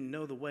when you didn't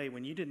know the way,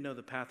 when you didn't know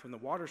the path, when the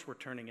waters were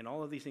turning and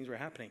all of these things were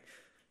happening.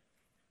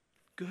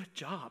 Good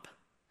job.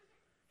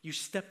 You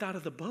stepped out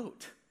of the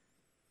boat.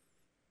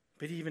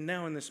 But even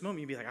now in this moment,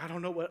 you'd be like, I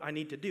don't know what I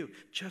need to do.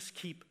 Just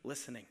keep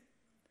listening.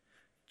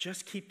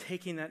 Just keep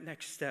taking that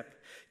next step.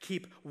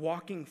 Keep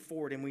walking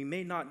forward. And we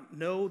may not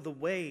know the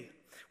way.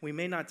 We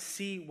may not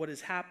see what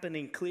is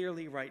happening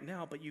clearly right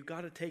now, but you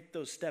got to take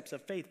those steps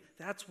of faith.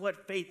 That's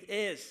what faith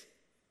is.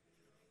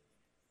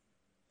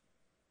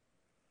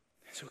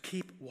 So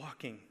keep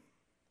walking.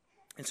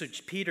 And so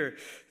Peter,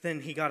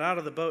 then he got out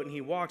of the boat and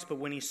he walks, but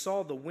when he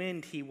saw the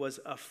wind, he was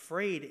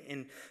afraid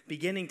and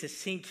beginning to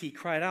sink. He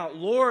cried out,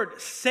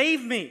 Lord,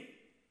 save me.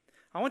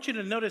 I want you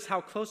to notice how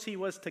close he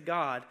was to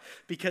God,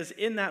 because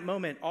in that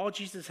moment, all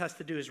Jesus has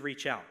to do is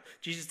reach out.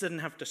 Jesus doesn't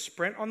have to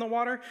sprint on the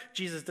water.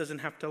 Jesus doesn't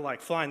have to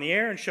fly in the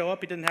air and show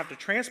up. He didn't have to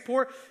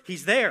transport.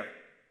 He's there.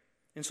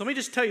 And so let me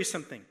just tell you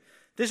something.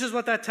 This is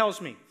what that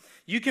tells me.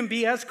 You can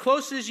be as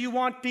close as you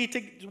want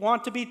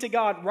to be to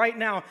God right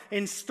now,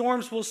 and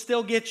storms will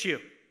still get you.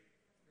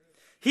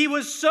 He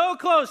was so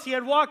close, he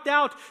had walked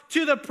out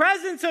to the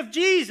presence of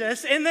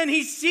Jesus, and then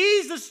he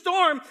sees the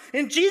storm,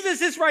 and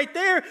Jesus is right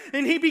there,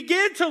 and he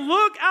began to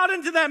look out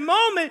into that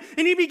moment,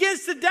 and he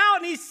begins to doubt,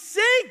 and he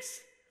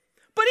sinks.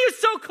 But he was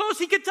so close,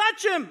 he could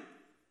touch him.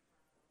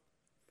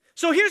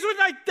 So here's what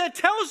that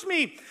tells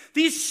me.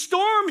 These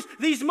storms,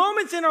 these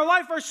moments in our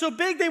life are so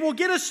big, they will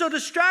get us so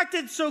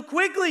distracted so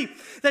quickly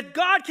that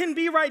God can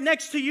be right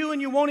next to you,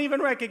 and you won't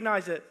even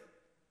recognize it.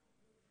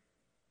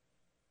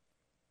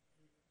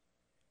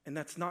 And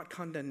that's not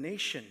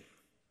condemnation.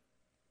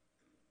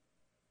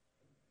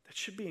 That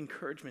should be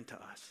encouragement to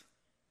us.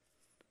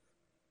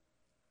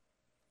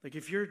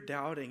 If you're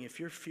doubting, if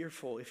you're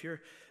fearful, if you're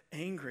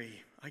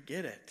angry, I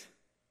get it.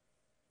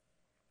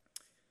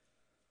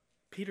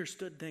 Peter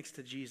stood next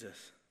to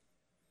Jesus,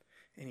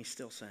 and he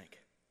still sank.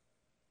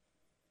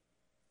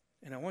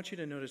 And I want you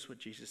to notice what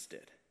Jesus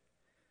did.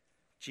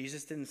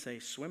 Jesus didn't say,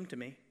 swim to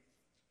me.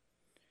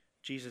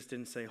 Jesus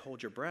didn't say,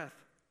 hold your breath.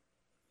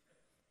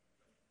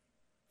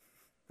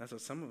 That's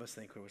what some of us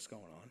think was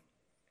going on.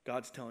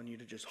 God's telling you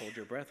to just hold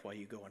your breath while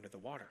you go under the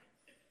water.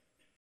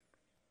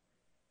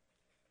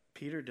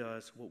 Peter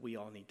does what we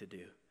all need to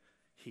do.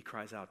 He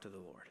cries out to the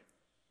Lord.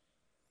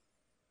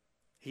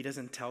 He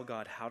doesn't tell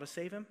God how to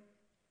save him.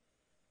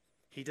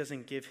 He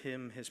doesn't give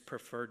him his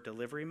preferred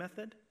delivery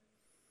method.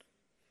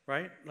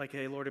 Right?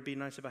 Hey, Lord, it'd be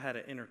nice if I had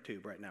an inner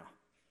tube right now.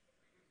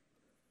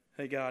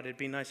 Hey, God, it'd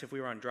be nice if we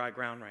were on dry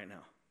ground right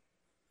now.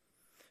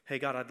 Hey,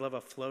 God, I'd love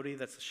a floaty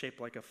that's shaped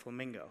like a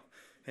flamingo.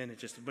 And it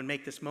just would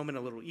make this moment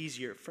a little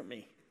easier for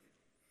me.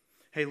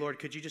 Hey, Lord,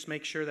 could you just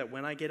make sure that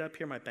when I get up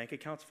here, my bank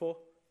account's full?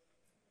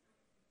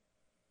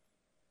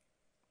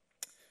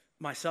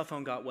 My cell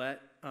phone got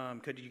wet.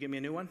 Could you give me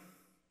a new one?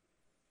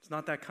 It's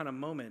not that kind of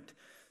moment.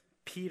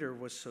 Peter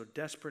was so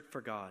desperate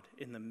for God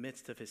in the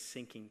midst of his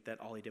sinking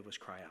that all he did was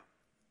cry out.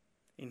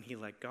 And he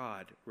let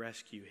God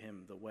rescue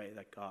him the way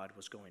that God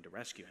was going to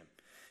rescue him.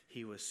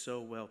 He was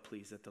so well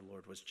pleased that the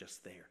Lord was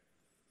just there.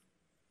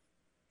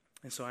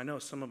 And so I know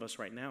some of us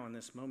right now in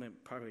this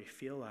moment probably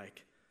feel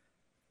like,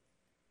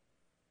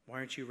 why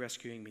aren't you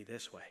rescuing me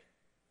this way?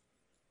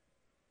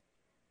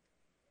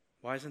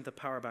 Why isn't the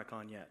power back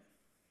on yet?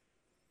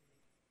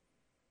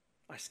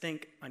 I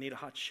stink. I need a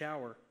hot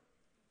shower.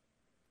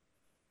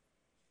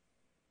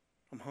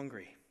 I'm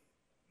hungry.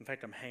 In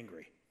fact, I'm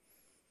hangry.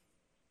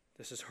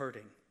 This is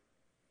hurting.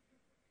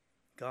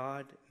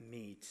 God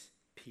meets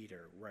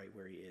Peter right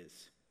where he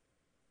is.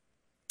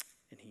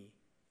 And he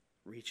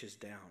reaches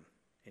down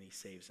and he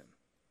saves him.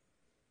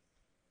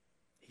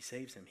 He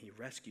saves him. He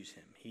rescues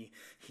him. He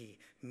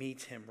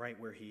meets him right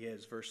where he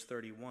is. Verse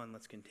 31,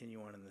 let's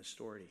continue on in the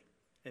story.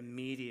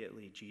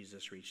 Immediately,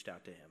 Jesus reached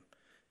out to him.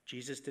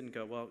 Jesus didn't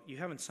go, well, you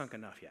haven't sunk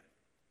enough yet.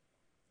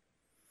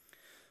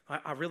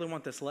 I really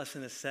want this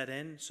lesson to set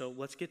in, so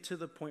let's get to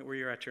the point where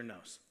you're at your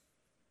nose.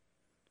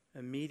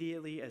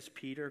 Immediately, as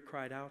Peter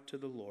cried out to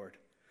the Lord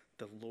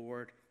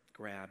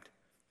grabbed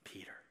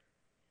Peter,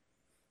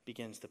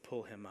 begins to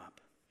pull him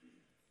up.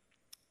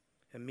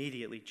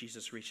 Immediately,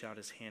 Jesus reached out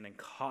his hand and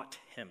caught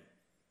him.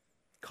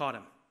 Caught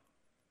him.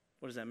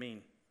 What does that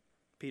mean?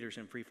 Peter's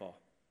in free fall.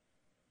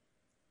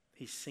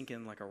 He's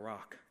sinking like a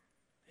rock.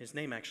 His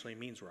name actually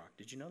means rock.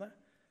 Did you know that?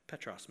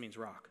 Petros means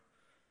rock.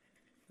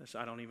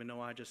 I don't even know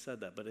why I just said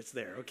that, but it's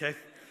there, okay?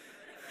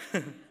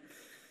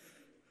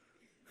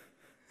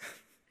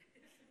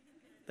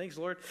 Thanks,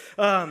 Lord.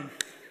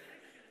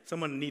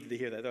 Someone needed to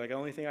hear that. They're like, the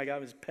only thing I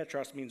got is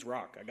Petros means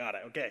rock. I got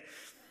it, okay.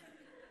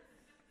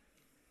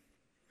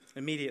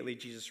 Immediately,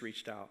 Jesus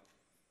reached out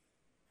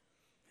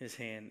his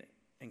hand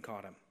and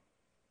caught him.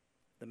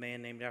 The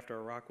man named after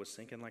a rock was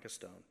sinking like a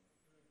stone.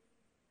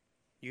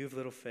 You have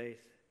little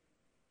faith.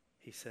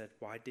 He said,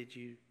 why did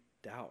you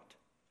doubt?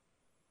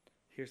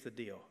 Here's the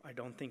deal. I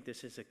don't think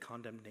this is a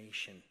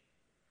condemnation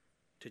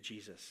to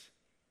Jesus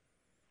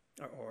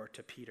or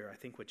to Peter. I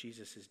think what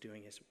Jesus is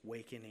doing is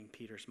awakening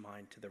Peter's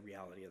mind to the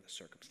reality of the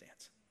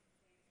circumstance.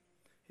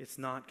 It's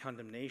not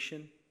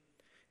condemnation.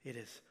 It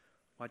is,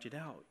 why'd you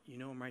doubt? You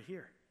know I'm right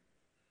here.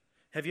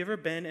 Have you ever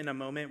been in a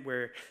moment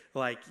where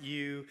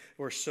you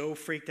were so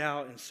freaked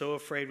out and so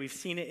afraid? We've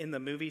seen it in the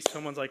movies.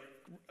 Someone's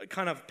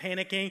kind of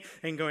panicking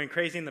and going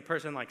crazy, and the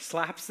person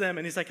slaps them,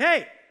 and he's like,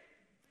 hey,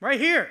 right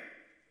here.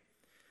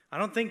 I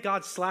don't think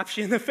God slaps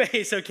you in the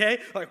face, okay?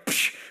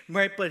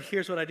 Right, but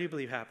here's what I do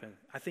believe happened.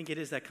 I think it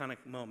is that kind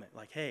of moment.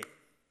 Hey,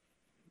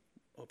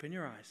 open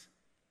your eyes.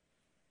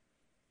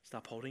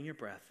 Stop holding your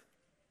breath.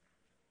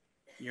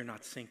 You're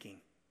not sinking.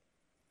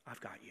 I've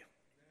got you.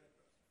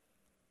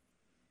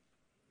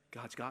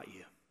 God's got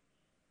you.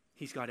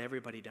 He's got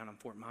everybody down in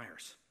Fort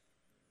Myers.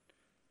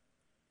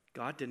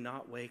 God did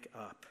not wake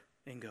up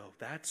and go,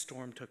 that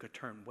storm took a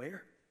turn.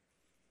 Where?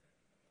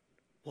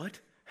 What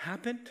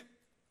happened?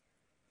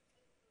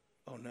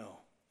 Oh no.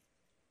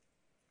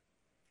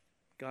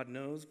 God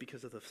knows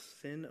because of the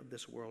sin of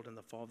this world and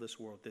the fall of this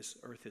world, this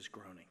earth is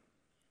groaning.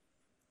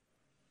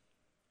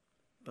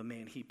 But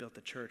man, he built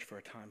the church for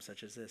a time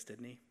such as this,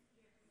 didn't he?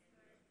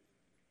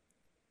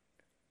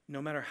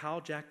 No matter how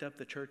jacked up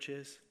the church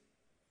is,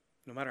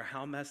 no matter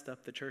how messed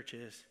up the church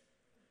is,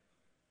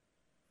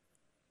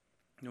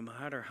 no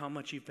matter how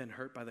much you've been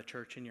hurt by the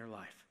church in your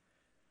life,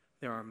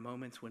 there are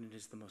moments when it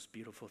is the most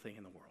beautiful thing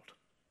in the world.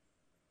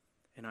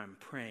 And I'm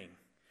praying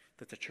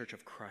that the church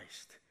of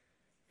Christ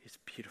is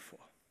beautiful.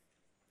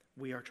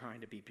 We are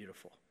trying to be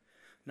beautiful,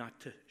 not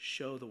to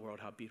show the world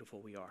how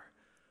beautiful we are,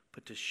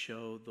 but to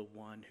show the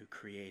one who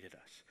created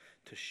us,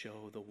 to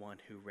show the one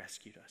who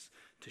rescued us,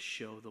 to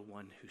show the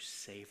one who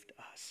saved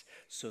us,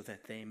 so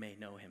that they may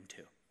know him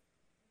too.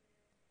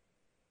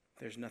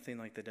 There's nothing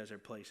like the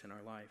desert place in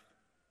our life.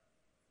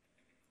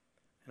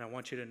 And I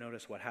want you to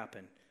notice what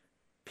happened.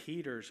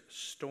 Peter's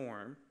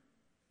storm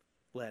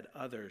led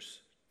others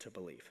to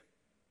believe.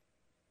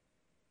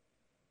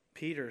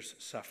 Peter's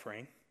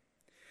suffering,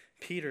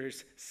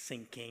 Peter's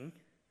sinking,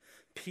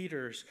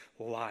 Peter's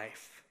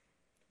life,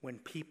 when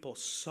people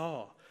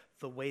saw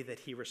the way that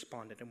he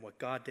responded and what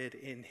God did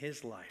in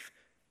his life,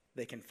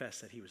 they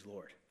confessed that he was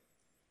Lord.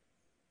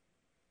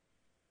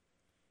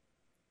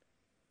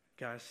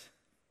 Guys,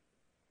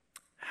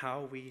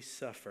 how we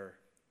suffer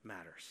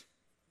matters.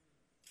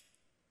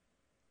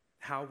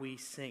 How we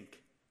sink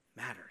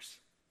matters.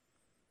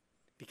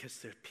 Because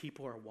the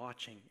people are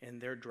watching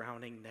and they're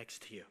drowning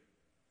next to you.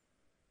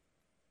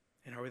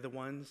 And are we the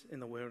ones in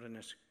the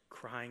wilderness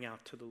crying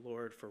out to the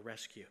Lord for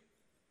rescue?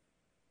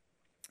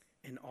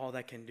 And all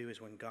that can do is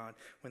when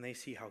they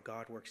see how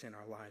God works in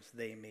our lives,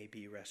 they may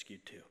be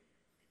rescued too.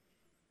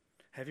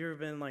 Have you ever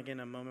been like in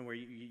a moment where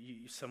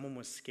someone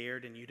was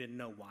scared and you didn't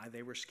know why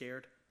they were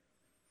scared?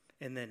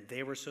 And then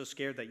they were so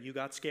scared that you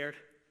got scared?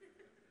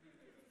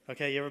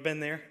 Okay, you ever been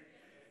there?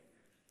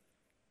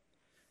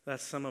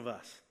 That's some of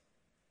us.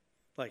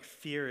 Like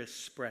fear is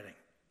spreading.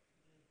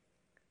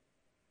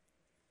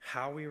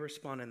 How we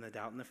respond in the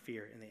doubt and the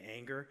fear and the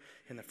anger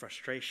and the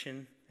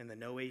frustration and the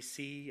no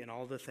AC and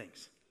all the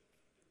things.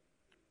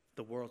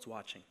 The world's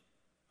watching.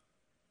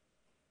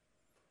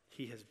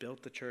 He has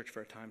built the church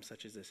for a time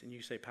such as this. And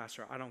you say,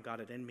 Pastor, I don't got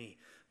it in me.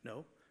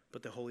 No,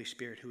 but the Holy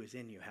Spirit who is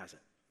in you has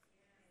it.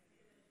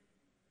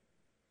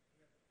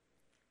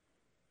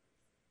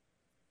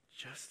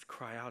 Just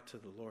cry out to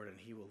the Lord and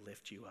he will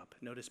lift you up.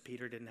 Notice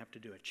Peter didn't have to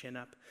do a chin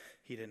up.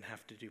 He didn't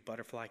have to do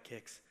butterfly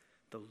kicks.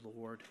 The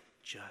Lord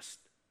just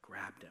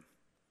grabbed him.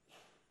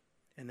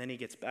 And then he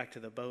gets back to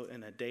the boat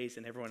in a daze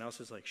and everyone else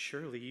is like,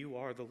 surely you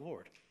are the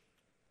Lord.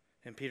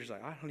 And Peter's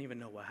like, I don't even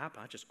know what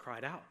happened. I just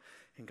cried out.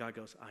 And God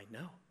goes, I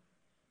know.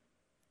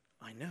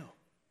 I know.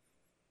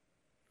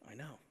 I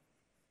know.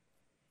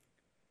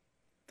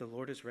 The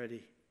Lord is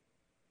ready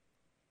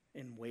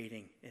and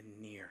waiting and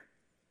near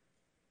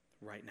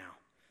right now.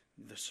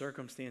 The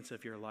circumstance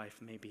of your life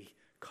may be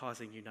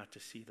causing you not to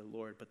see the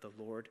Lord, but the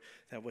Lord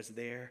that was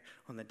there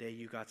on the day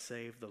you got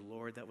saved, the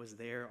Lord that was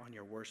there on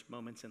your worst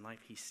moments in life,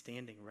 he's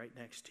standing right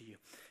next to you.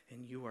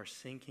 And you are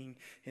sinking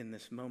in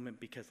this moment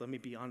because, let me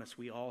be honest,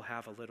 we all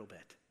have a little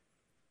bit.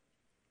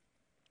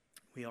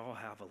 We all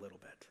have a little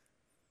bit.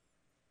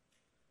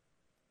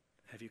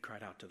 Have you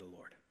cried out to the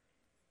Lord?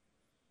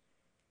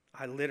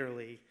 I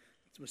literally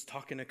was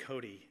talking to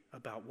Cody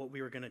about what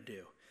we were going to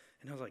do.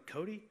 And I was like,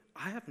 Cody,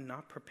 I have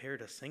not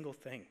prepared a single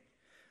thing.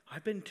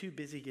 I've been too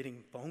busy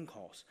getting phone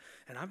calls.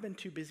 And I've been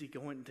too busy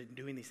going to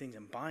doing these things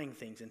and buying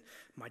things. And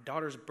my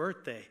daughter's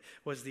birthday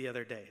was the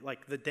other day.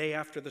 Like the day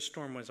after the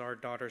storm was our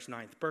daughter's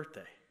 9th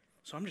birthday.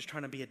 So I'm just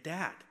trying to be a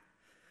dad.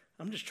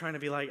 I'm just trying to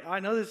be like, I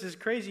know this is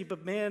crazy,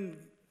 but man,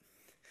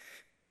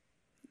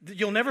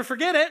 you'll never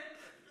forget it.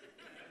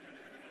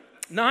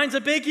 9's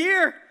a big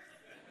year.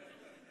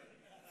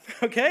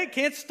 Okay,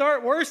 can't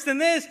start worse than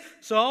this.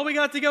 So all we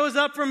got to go is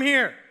up from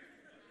here.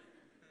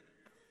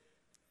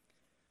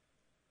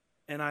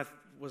 And I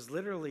was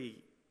literally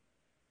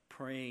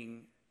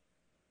praying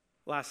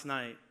last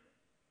night.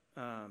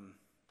 And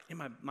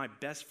my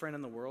best friend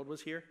in the world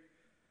was here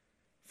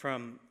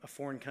from a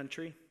foreign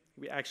country.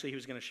 He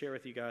was going to share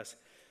with you guys.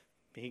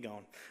 He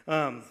gone.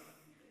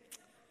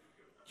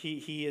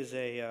 He is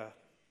a,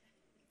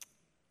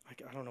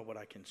 I don't know what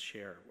I can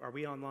share. Are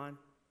we online?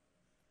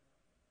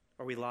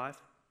 Are we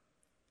live?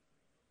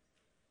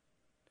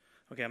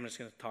 Okay, I'm just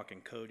going to talk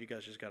in code. You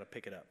guys just got to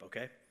pick it up,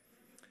 okay?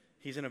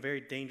 He's in a very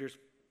dangerous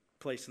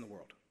place in the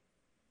world.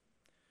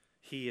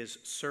 He is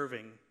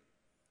serving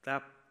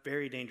that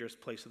very dangerous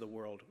place of the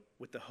world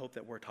with the hope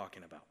that we're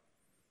talking about.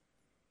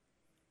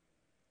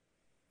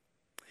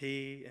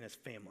 He and his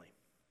family.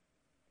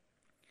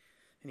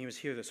 And he was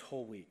here this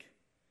whole week.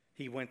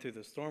 He went through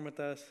the storm with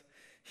us.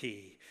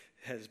 He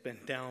has been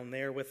down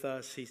there with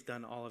us. He's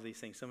done all of these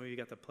things. Some of you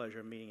got the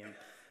pleasure of meeting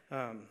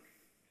him.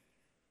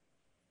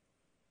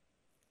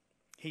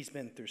 He's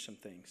been through some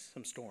things,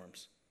 some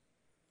storms.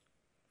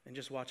 And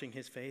just watching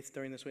his faith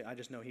during this week, I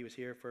just know he was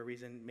here for a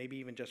reason, maybe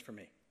even just for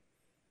me.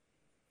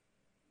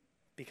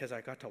 Because I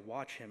got to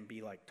watch him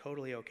be like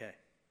totally okay.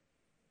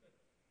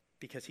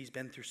 because he's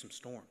been through some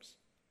storms.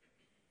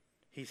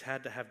 He's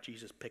had to have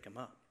Jesus pick him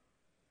up.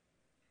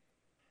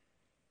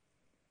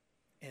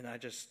 And I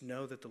just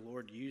know that the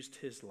Lord used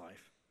his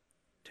life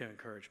to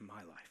encourage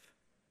my life.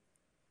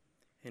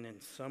 And in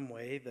some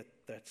way,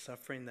 that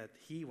suffering that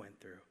he went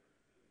through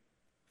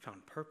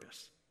found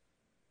purpose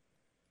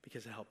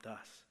because it helped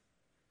us.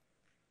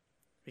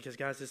 Because,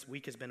 guys, this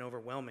week has been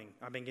overwhelming.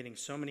 I've been getting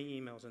so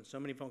many emails and so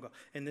many phone calls.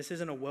 And this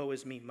isn't a woe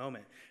is me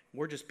moment.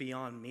 We're just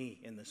beyond me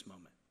in this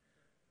moment.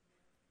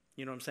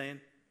 You know what I'm saying?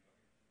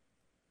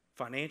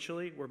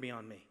 Financially, we're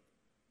beyond me.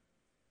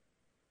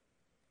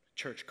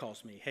 Church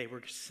calls me, hey,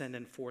 we're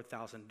sending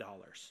 $4,000.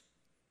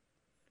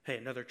 Hey,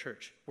 another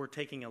church, we're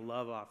taking a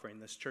love offering.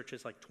 This church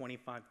is like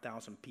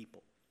 25,000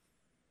 people.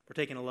 We're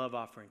taking a love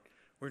offering.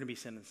 We're going to be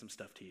sending some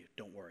stuff to you.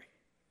 Don't worry.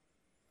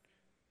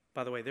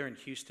 By the way, they're in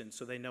Houston,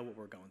 so they know what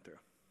we're going through.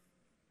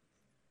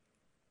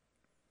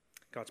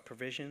 God's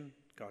provision,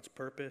 God's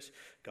purpose,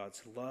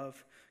 God's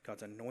love,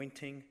 God's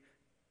anointing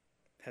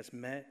has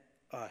met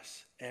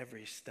us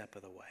every step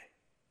of the way.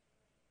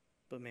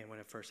 But man, when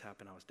it first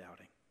happened, I was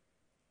doubting.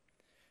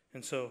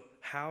 And so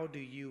how do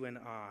you and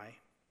I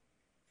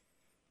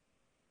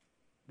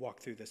walk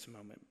through this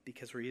moment?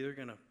 Because we're either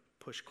going to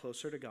push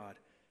closer to God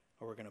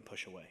or we're going to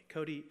push away.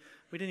 Cody,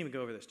 we didn't even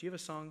go over this. Do you have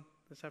a song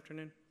this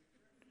afternoon?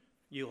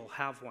 You'll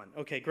have one.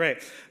 Okay, great.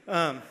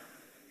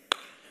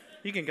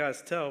 You can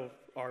guys tell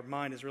our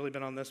mind has really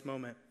been on this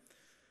moment.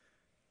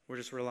 We're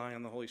just relying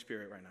on the Holy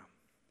Spirit right now.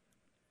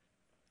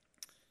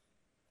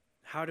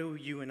 How do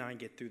you and I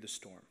get through the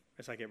storm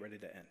as I get ready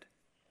to end?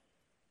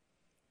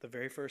 The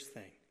very first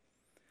thing,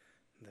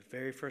 the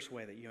very first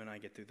way that you and I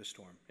get through the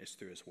storm is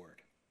through his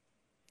word.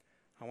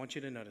 I want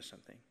you to notice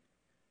something.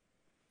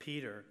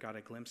 Peter got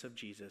a glimpse of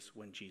Jesus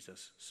when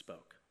Jesus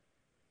spoke.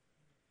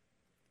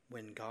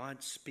 When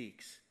God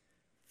speaks,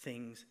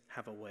 things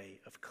have a way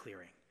of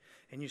clearing.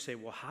 And you say,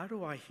 well, how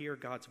do I hear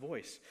God's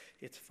voice?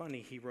 It's funny,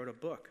 he wrote a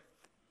book.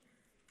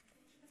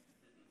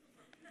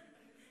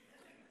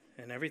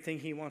 And everything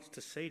he wants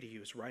to say to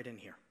you is right in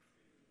here.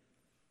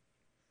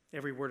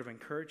 Every word of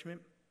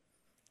encouragement,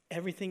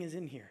 everything is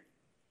in here.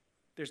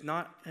 There's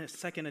not a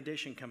second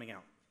edition coming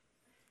out.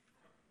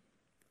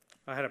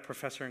 I had a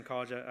professor in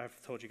college, I've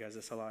told you guys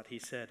this a lot. He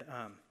said,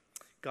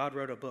 God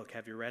wrote a book.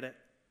 Have you read it?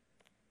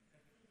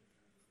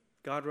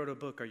 God wrote a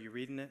book. Are you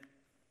reading it?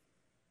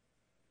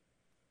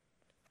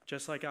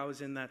 Just like I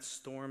was in that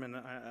storm and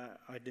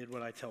I did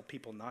what I tell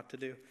people not to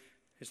do,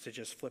 is to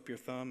just flip your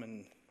thumb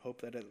and hope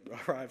that it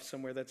arrives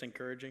somewhere that's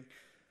encouraging.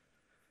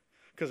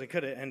 Because it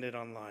could have ended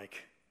on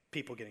like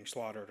people getting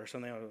slaughtered or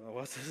something.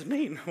 What does this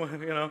mean?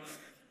 You know,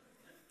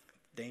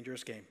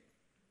 dangerous game.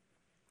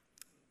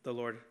 The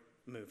Lord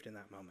moved in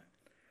that moment.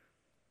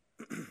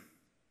 The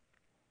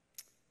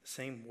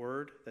same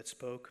word that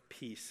spoke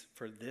peace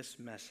for this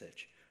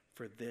message,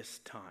 for this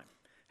time,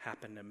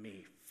 happened to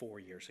me 4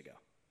 years ago.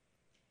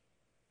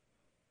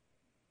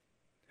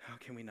 How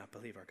can we not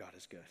believe our God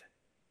is good?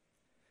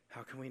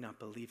 How can we not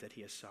believe that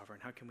he is sovereign?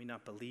 How can we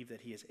not believe that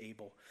he is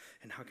able?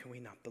 And how can we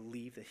not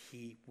believe that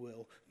he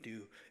will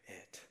do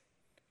it?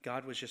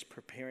 God was just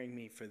preparing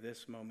me for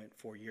this moment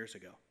 4 years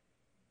ago.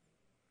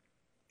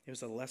 It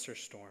was a lesser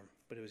storm,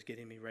 but it was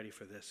getting me ready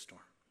for this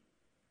storm.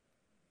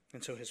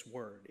 And so his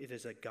word, it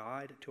is a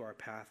guide to our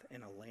path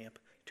and a lamp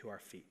to our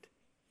feet.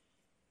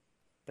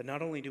 But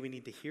not only do we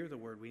need to hear the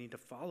word, we need to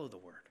follow the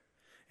word.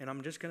 And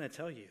I'm just going to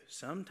tell you,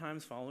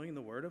 sometimes following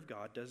the word of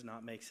God does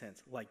not make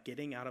sense, like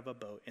getting out of a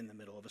boat in the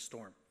middle of a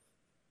storm.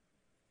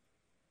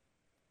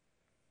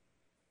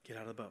 Get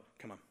out of the boat.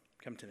 Come on,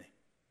 come to me.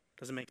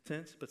 Doesn't make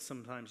sense, but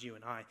sometimes you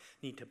and I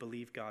need to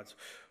believe God's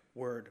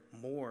word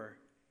more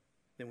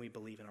than we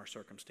believe in our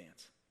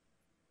circumstance.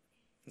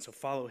 And so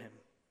follow him.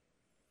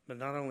 But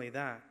not only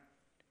that,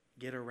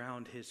 get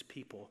around his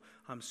people.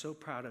 I'm so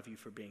proud of you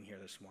for being here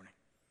this morning.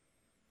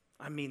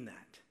 I mean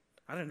that.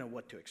 I don't know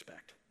what to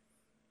expect.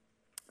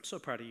 I'm so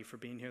proud of you for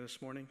being here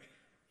this morning,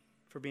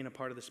 for being a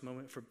part of this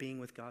moment, for being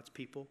with God's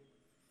people,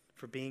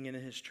 for being in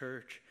his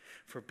church,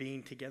 for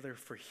being together,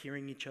 for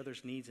hearing each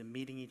other's needs and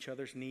meeting each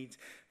other's needs,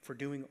 for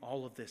doing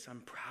all of this.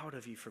 I'm proud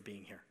of you for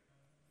being here.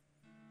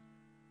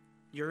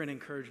 You're an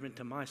encouragement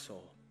to my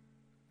soul,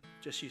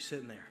 just you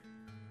sitting there.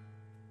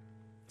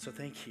 So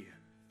thank you.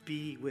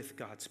 Be with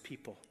God's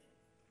people.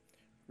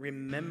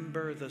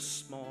 Remember the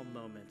small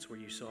moments where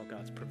you saw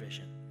God's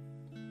provision.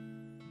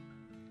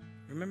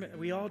 Remember,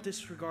 we all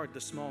disregard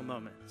the small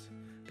moments,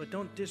 but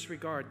don't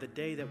disregard the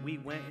day that we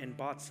went and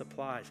bought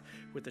supplies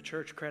with the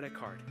church credit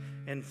card.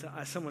 And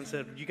someone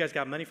said, you guys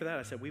got money for that?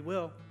 I said, we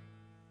will.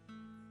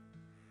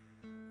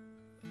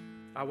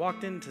 I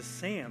walked into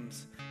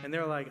Sam's, and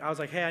I was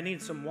like, hey, I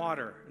need some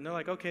water. And they're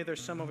like, okay,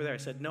 there's some over there. I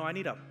said, no, I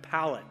need a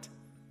pallet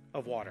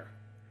of water.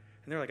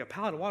 And they're like, a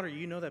pallet of water?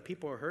 You know that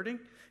people are hurting?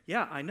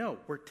 Yeah, I know.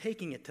 We're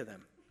taking it to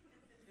them.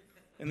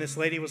 And this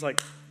lady was like,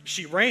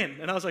 she ran.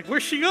 And I was like,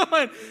 where's she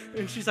going?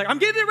 And she's like, I'm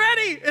getting it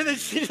ready. And then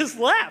she just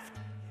left.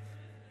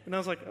 And I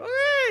was like,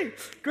 okay,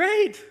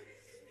 great.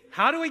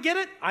 How do we get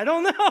it? I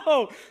don't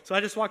know. So I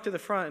just walked to the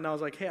front, and I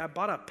was like, hey, I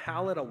bought a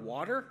pallet of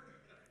water.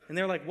 And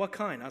they're like, what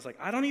kind? I was like,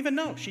 I don't even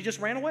know. She just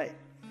ran away.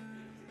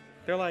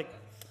 They're like,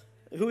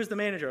 who is the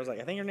manager? I was like,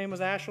 I think her name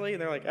was Ashley.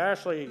 And they're like,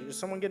 Ashley, is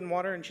someone getting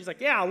water? And she's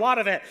like, yeah, a lot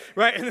of it.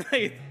 Right? And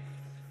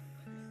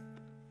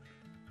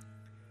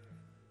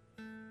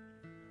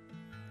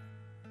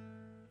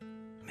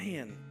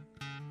man,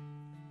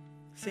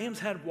 Sam's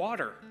had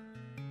water.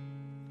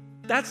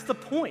 That's the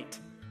point.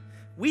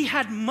 We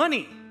had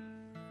money.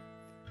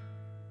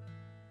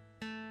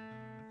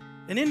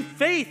 And in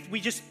faith, we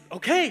just,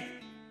 okay.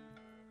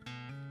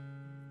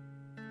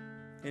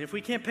 And if we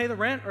can't pay the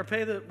rent or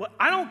pay the, well,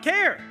 I don't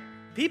care.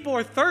 People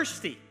are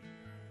thirsty.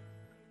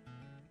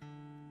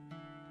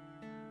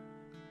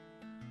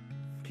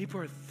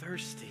 People are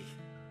thirsty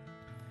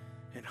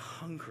and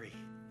hungry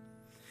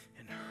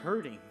and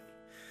hurting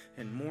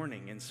and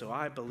mourning. And so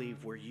I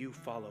believe where you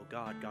follow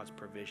God, God's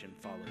provision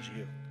follows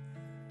you.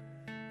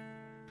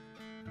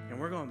 And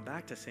we're going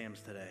back to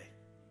Sam's today.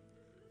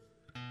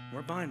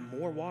 We're buying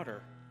more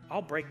water.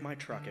 I'll break my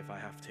truck if I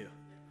have to.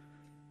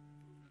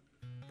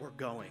 We're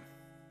going.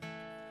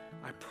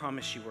 I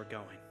promise you we're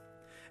going.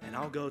 And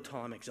I'll go till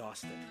I'm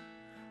exhausted.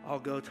 I'll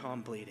go till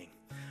I'm bleeding.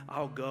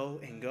 I'll go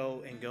and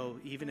go and go,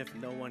 even if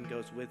no one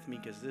goes with me,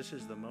 because this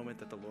is the moment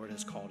that the Lord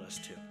has called us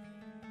to.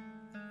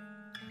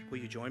 Will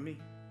you join me?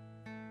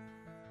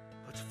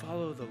 Let's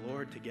follow the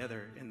Lord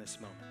together in this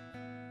moment.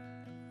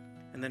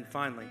 And then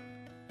finally,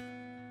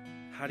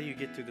 how do you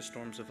get through the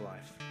storms of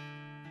life?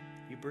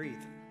 You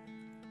breathe.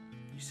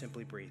 You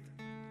simply breathe.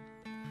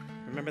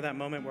 Remember that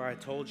moment where I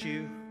told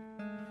you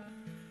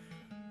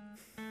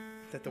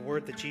that the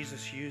word that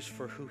Jesus used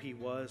for who he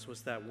was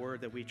that word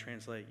that we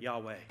translate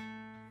Yahweh,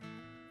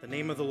 the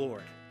name of the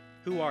Lord.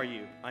 Who are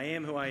you? I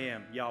am who I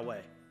am,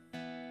 Yahweh.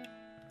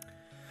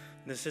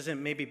 This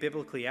isn't maybe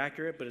biblically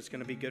accurate, but it's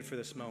going to be good for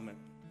this moment.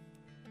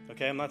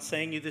 Okay, I'm not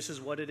saying you this is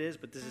what it is,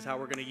 but this is how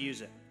we're going to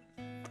use it.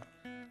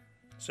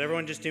 So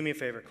everyone just do me a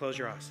favor. Close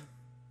your eyes.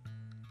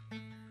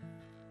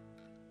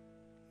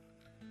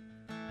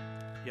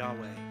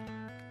 Yahweh.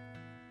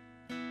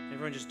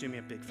 Everyone just do me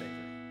a big favor.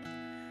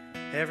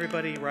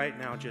 Everybody right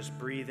now just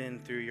breathe in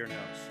through your nose.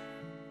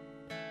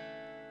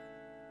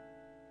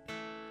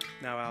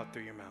 Now out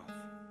through your mouth.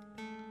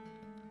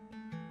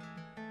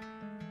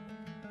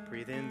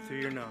 Breathe in through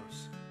your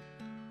nose.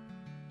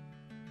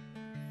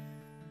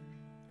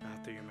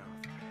 Out through your mouth.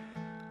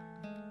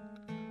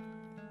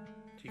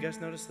 Do you guys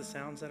notice the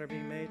sounds that are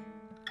being made?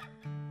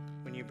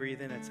 When you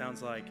breathe in, it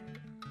sounds like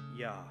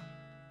Yah.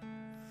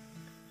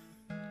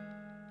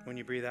 When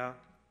you breathe out,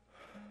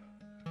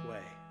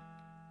 way.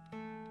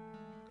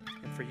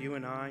 And for you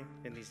and I,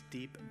 in these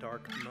deep,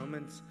 dark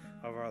moments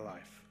of our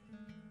life,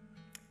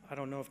 I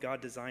don't know if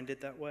God designed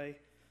it that way,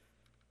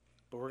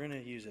 but we're going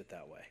to use it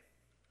that way.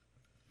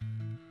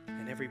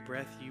 And every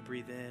breath you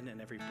breathe in and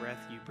every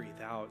breath you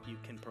breathe out, you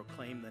can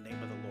proclaim the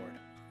name of the Lord.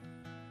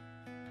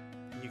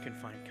 And you can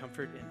find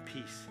comfort and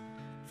peace,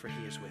 for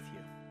he is with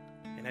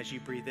you. And as you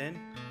breathe in,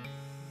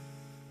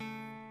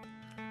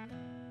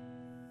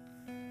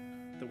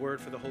 the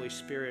word for the Holy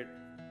Spirit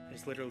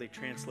is literally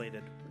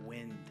translated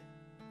wind.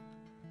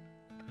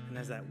 And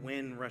as that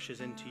wind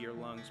rushes into your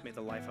lungs, may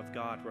the life of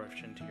God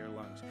rush into your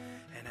lungs.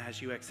 And as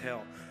you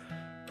exhale,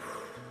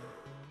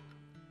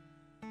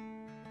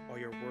 all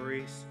your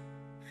worries,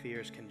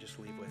 fears can just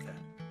leave with it.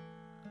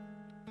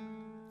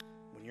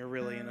 When you're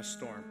really in a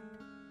storm,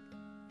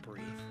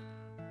 breathe.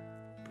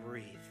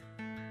 Breathe.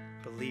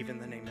 Believe in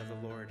the name of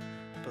the Lord.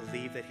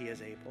 Believe that he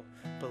is able.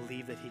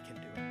 Believe that he can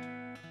do it.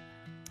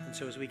 And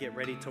so as we get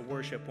ready to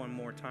worship one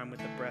more time with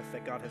the breath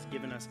that God has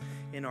given us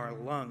in our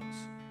lungs,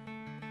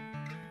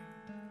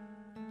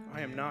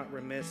 I am not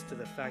remiss to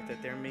the fact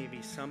that there may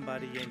be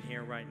somebody in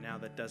here right now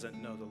that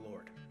doesn't know the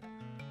Lord,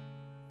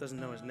 doesn't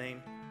know his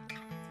name,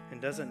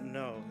 and doesn't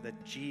know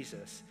that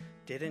Jesus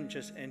didn't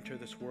just enter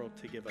this world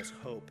to give us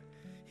hope.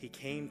 He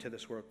came to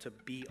this world to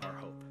be our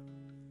hope.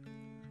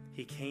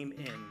 He came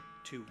in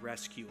to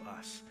rescue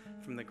us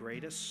from the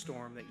greatest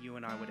storm that you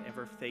and I would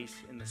ever face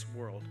in this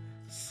world,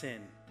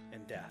 sin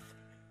and death.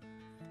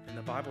 And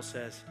the Bible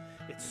says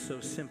it's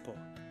so simple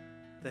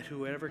that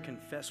whoever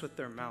confess with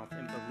their mouth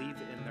and believe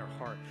in their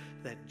heart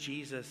that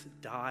Jesus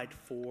died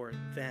for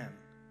them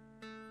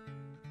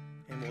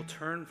and will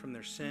turn from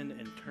their sin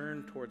and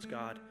turn towards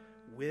God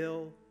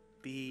will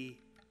be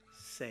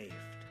saved,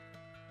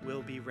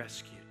 will be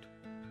rescued.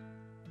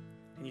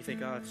 And you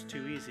think, oh, it's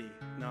too easy.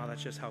 No,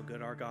 that's just how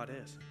good our God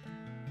is.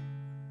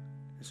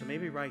 And so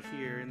maybe right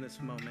here in this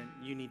moment,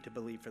 you need to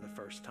believe for the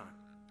first time.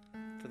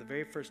 For the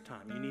very first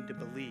time, you need to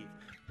believe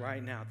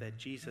right now that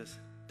Jesus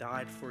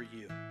died for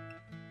you,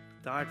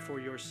 died for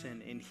your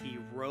sin, and he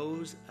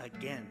rose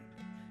again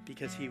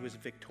because he was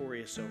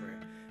victorious over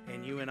it.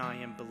 And you and I,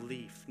 in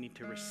belief, need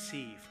to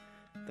receive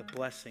the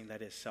blessing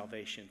that is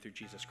salvation through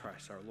Jesus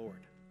Christ our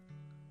Lord.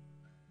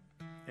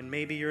 And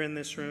maybe you're in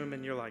this room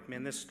and you're like,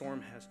 man, this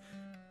storm has,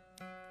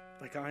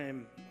 like I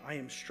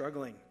am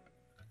struggling.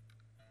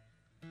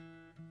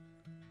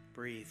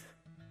 Breathe.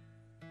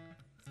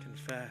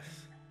 Confess.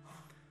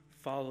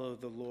 Follow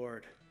the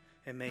Lord.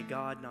 And may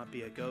God not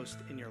be a ghost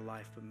in your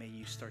life, but may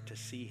you start to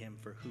see him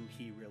for who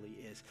he really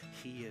is.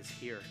 He is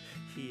here.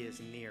 He is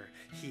near.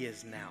 He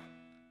is now.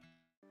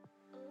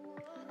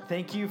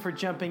 Thank you for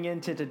jumping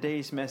into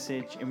today's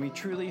message, and we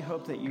truly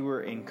hope that you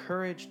were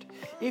encouraged.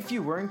 If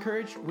you were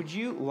encouraged, would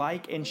you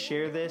like and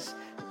share this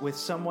with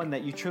someone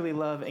that you truly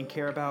love and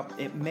care about?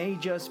 It may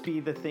just be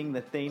the thing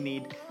that they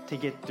need to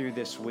get through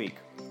this week.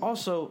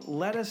 Also,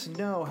 let us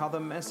know how the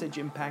message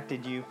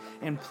impacted you,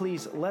 and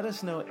please let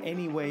us know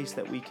any ways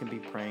that we can be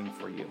praying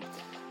for you.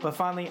 But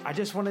finally, I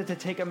just wanted to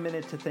take a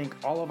minute to thank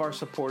all of our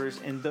supporters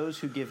and those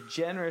who give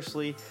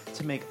generously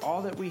to make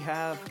all that we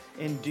have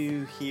and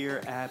do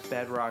here at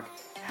Bedrock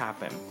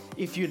happen.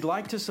 If you'd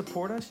like to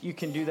support us, you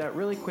can do that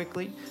really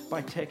quickly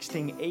by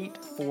texting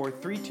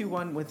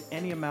 84321 with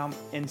any amount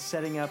and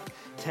setting up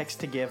text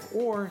to give,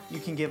 or you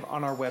can give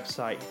on our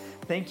website.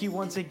 Thank you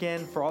once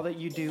again for all that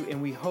you do,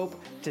 and we hope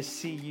to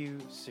see you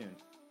soon.